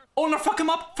Bdd. Oh no, fuck him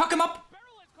up. Fuck him up.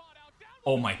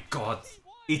 Oh my god.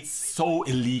 It's so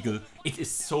illegal. It is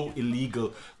so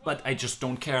illegal. But I just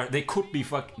don't care. They could be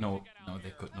fuck... No,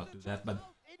 they could not do that, but...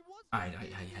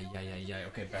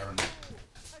 Okay, Baron.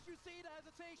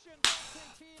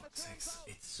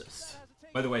 It's just...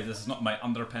 By the way, this is not my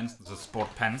underpants, this is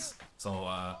sport pants.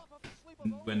 So,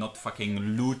 we're not fucking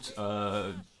loot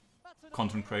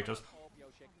content creators.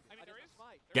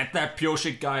 Get that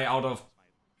Pyoshik guy out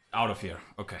of here.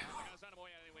 Okay.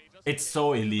 It's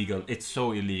so illegal. It's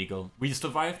so illegal. We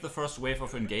survived the first wave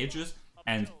of engages,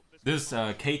 and this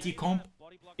KT comp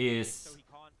is...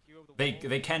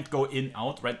 They can't go in,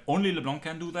 out, right? Only LeBlanc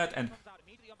can do that, and...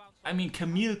 I mean,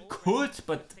 Camille could,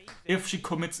 but if she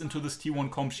commits into this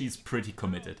T1 comp, she's pretty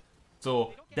committed.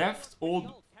 So, Deft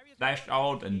all dashed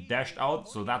out and dashed out,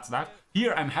 so that's that.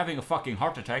 Here, I'm having a fucking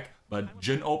heart attack, but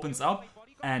Jhin opens up,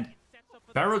 and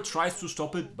Barrel tries to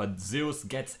stop it, but Zeus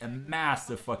gets a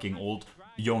massive fucking ult.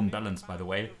 Yone balance, by the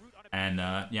way. And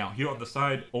yeah, here on the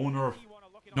side, Owner...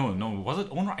 No, was it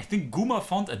Owner? I think Guma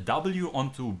found a W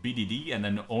onto Bdd, and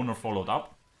then Owner followed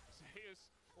up.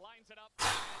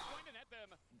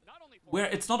 Where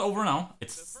it's not over now.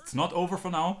 It's not over for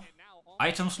now.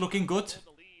 Items looking good.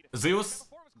 Zeus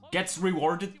gets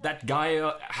rewarded. That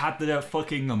guy had the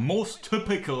fucking most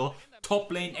typical top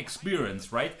lane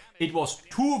experience, right? It was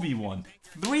 2v1,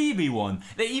 3v1.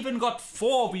 They even got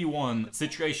 4v1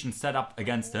 situations set up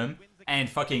against him. And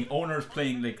fucking Owner's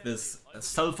playing like this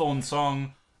cell phone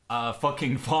song,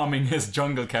 fucking farming his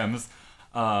jungle camps.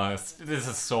 This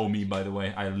is so me, by the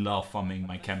way. I love farming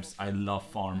my camps. I love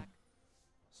farm.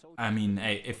 I mean,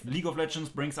 hey, if League of Legends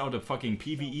brings out a fucking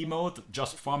PvE mode,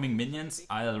 just farming minions,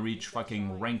 I'll reach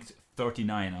fucking ranked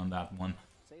 39 on that one.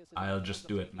 I'll just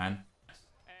do it, man.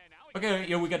 Okay,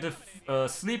 here we get the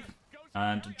sleep.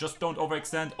 And just don't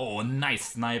overextend. Oh,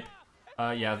 nice snipe.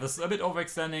 Yeah, this is a bit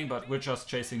overextending, but we're just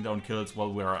chasing down kills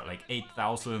while we're like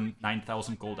 8,000,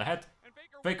 9,000 gold ahead.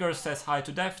 FAKER says hi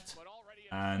to Deft,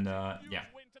 and yeah.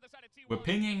 We're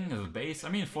pinging the base. I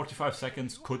mean, 45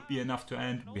 seconds could be enough to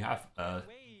end. We have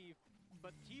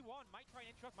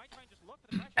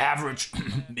average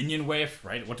minion wave,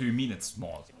 right? What do you mean it's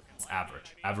small? It's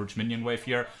average. Average minion wave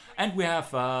here. And we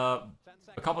have a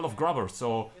couple of grubbers,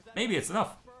 so maybe it's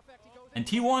enough. And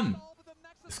T1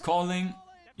 is calling,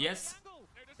 yes,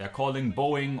 they're calling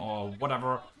Boeing or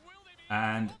whatever.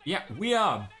 And yeah, we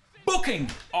are booking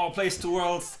our place to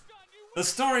Worlds. The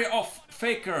story of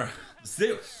FAKER,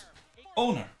 Zeus,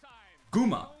 Owner,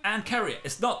 Guma and Keria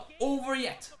is not over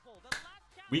yet.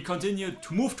 We continue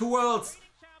to move to Worlds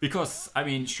because, I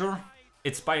mean, sure,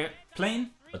 it's by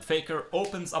plane, but FAKER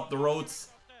opens up the roads,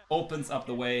 opens up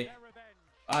the way.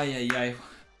 Ay.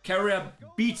 Keria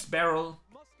beats Barrel.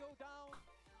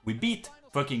 We beat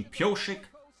fucking Pyoshik,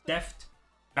 Deft,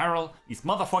 Barrel, these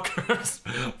motherfuckers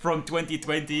from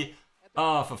 2020.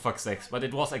 Oh, for fuck's sakes, but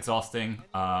it was exhausting.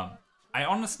 I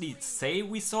honestly say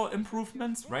we saw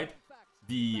improvements, right?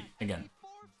 Again,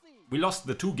 we lost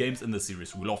the 2 games in the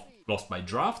series. We lost by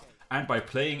draft and by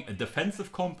playing a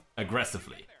defensive comp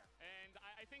aggressively.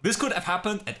 This could have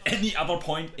happened at any other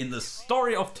point in the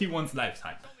story of T1's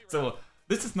lifetime. So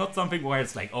this is not something where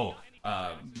it's like, oh,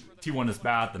 T1 is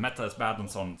bad, the meta is bad, and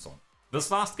so on and so on.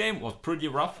 This last game was pretty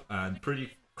rough and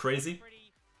pretty crazy.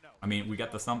 I mean, we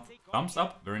got the thumbs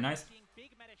up, very nice.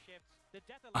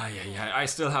 I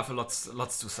still have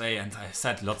lots to say, and I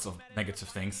said lots of negative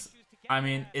things. I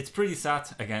mean, it's pretty sad,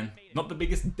 again, not the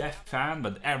biggest Deft fan,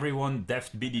 but everyone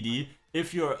Deft BDD.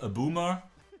 If you're a boomer,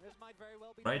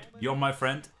 right, you're my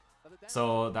friend,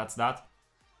 so that's that.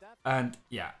 And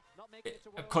yeah,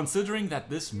 considering that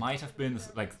this might have been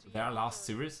like their last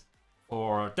series,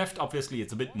 for Deft obviously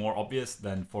it's a bit more obvious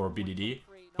than for Bdd.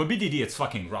 For Bdd it's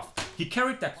fucking rough. He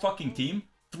carried that fucking team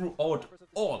throughout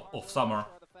all of summer.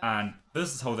 And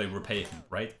this is how they repay him,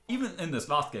 right? Even in this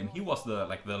last game, he was the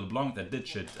LeBlanc that did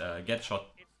shit, get shot.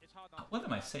 What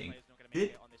am I saying?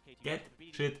 Did get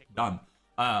shit done.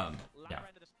 Yeah.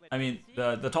 I mean,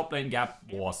 the top lane gap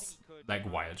was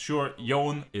like wild. Sure,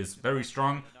 Yone is very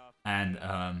strong, and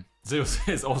Zeus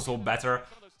is also better.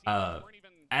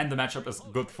 And the matchup is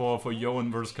good for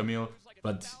Yone versus Camille.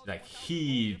 But like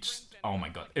he just, oh my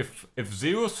god, if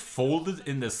Zeus folded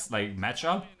in this like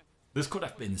matchup, this could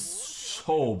have been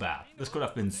so bad. This could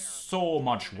have been so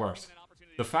much worse.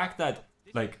 The fact that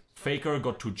like FAKER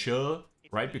got to chill,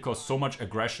 right? Because so much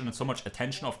aggression and so much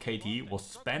attention of KT was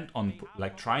spent on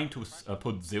like trying to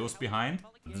put Zeus behind.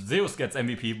 Zeus gets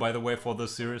MVP, by the way, for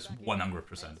this series,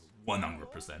 100%.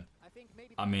 100%.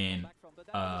 I mean,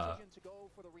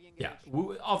 yeah.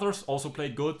 Others also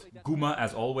played good. Guma,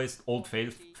 as always, old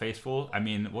faithful. I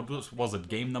mean, what was it?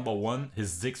 Game number 1,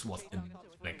 his Ziggs was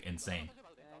like insane.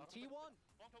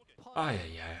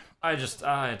 I just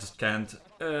can't.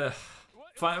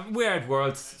 Fine, we're at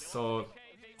Worlds, so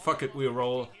fuck it, we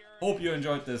roll. Hope you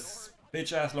enjoyed this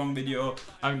bitch-ass long video.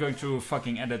 I'm going to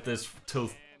fucking edit this till...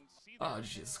 Oh,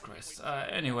 Jesus Christ.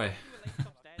 Anyway,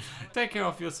 take care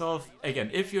of yourself. Again,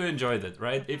 if you enjoyed it,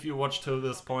 right? If you watched till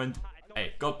this point,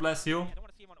 hey, God bless you.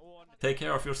 Take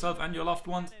care of yourself and your loved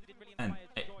ones. And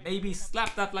hey, maybe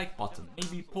slap that like button.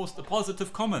 Maybe post a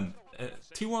positive comment.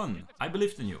 T1, I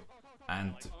believed in you.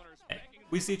 And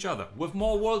we see each other with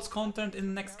more Worlds content in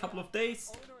the next couple of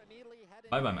days.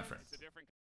 Bye bye, my friends.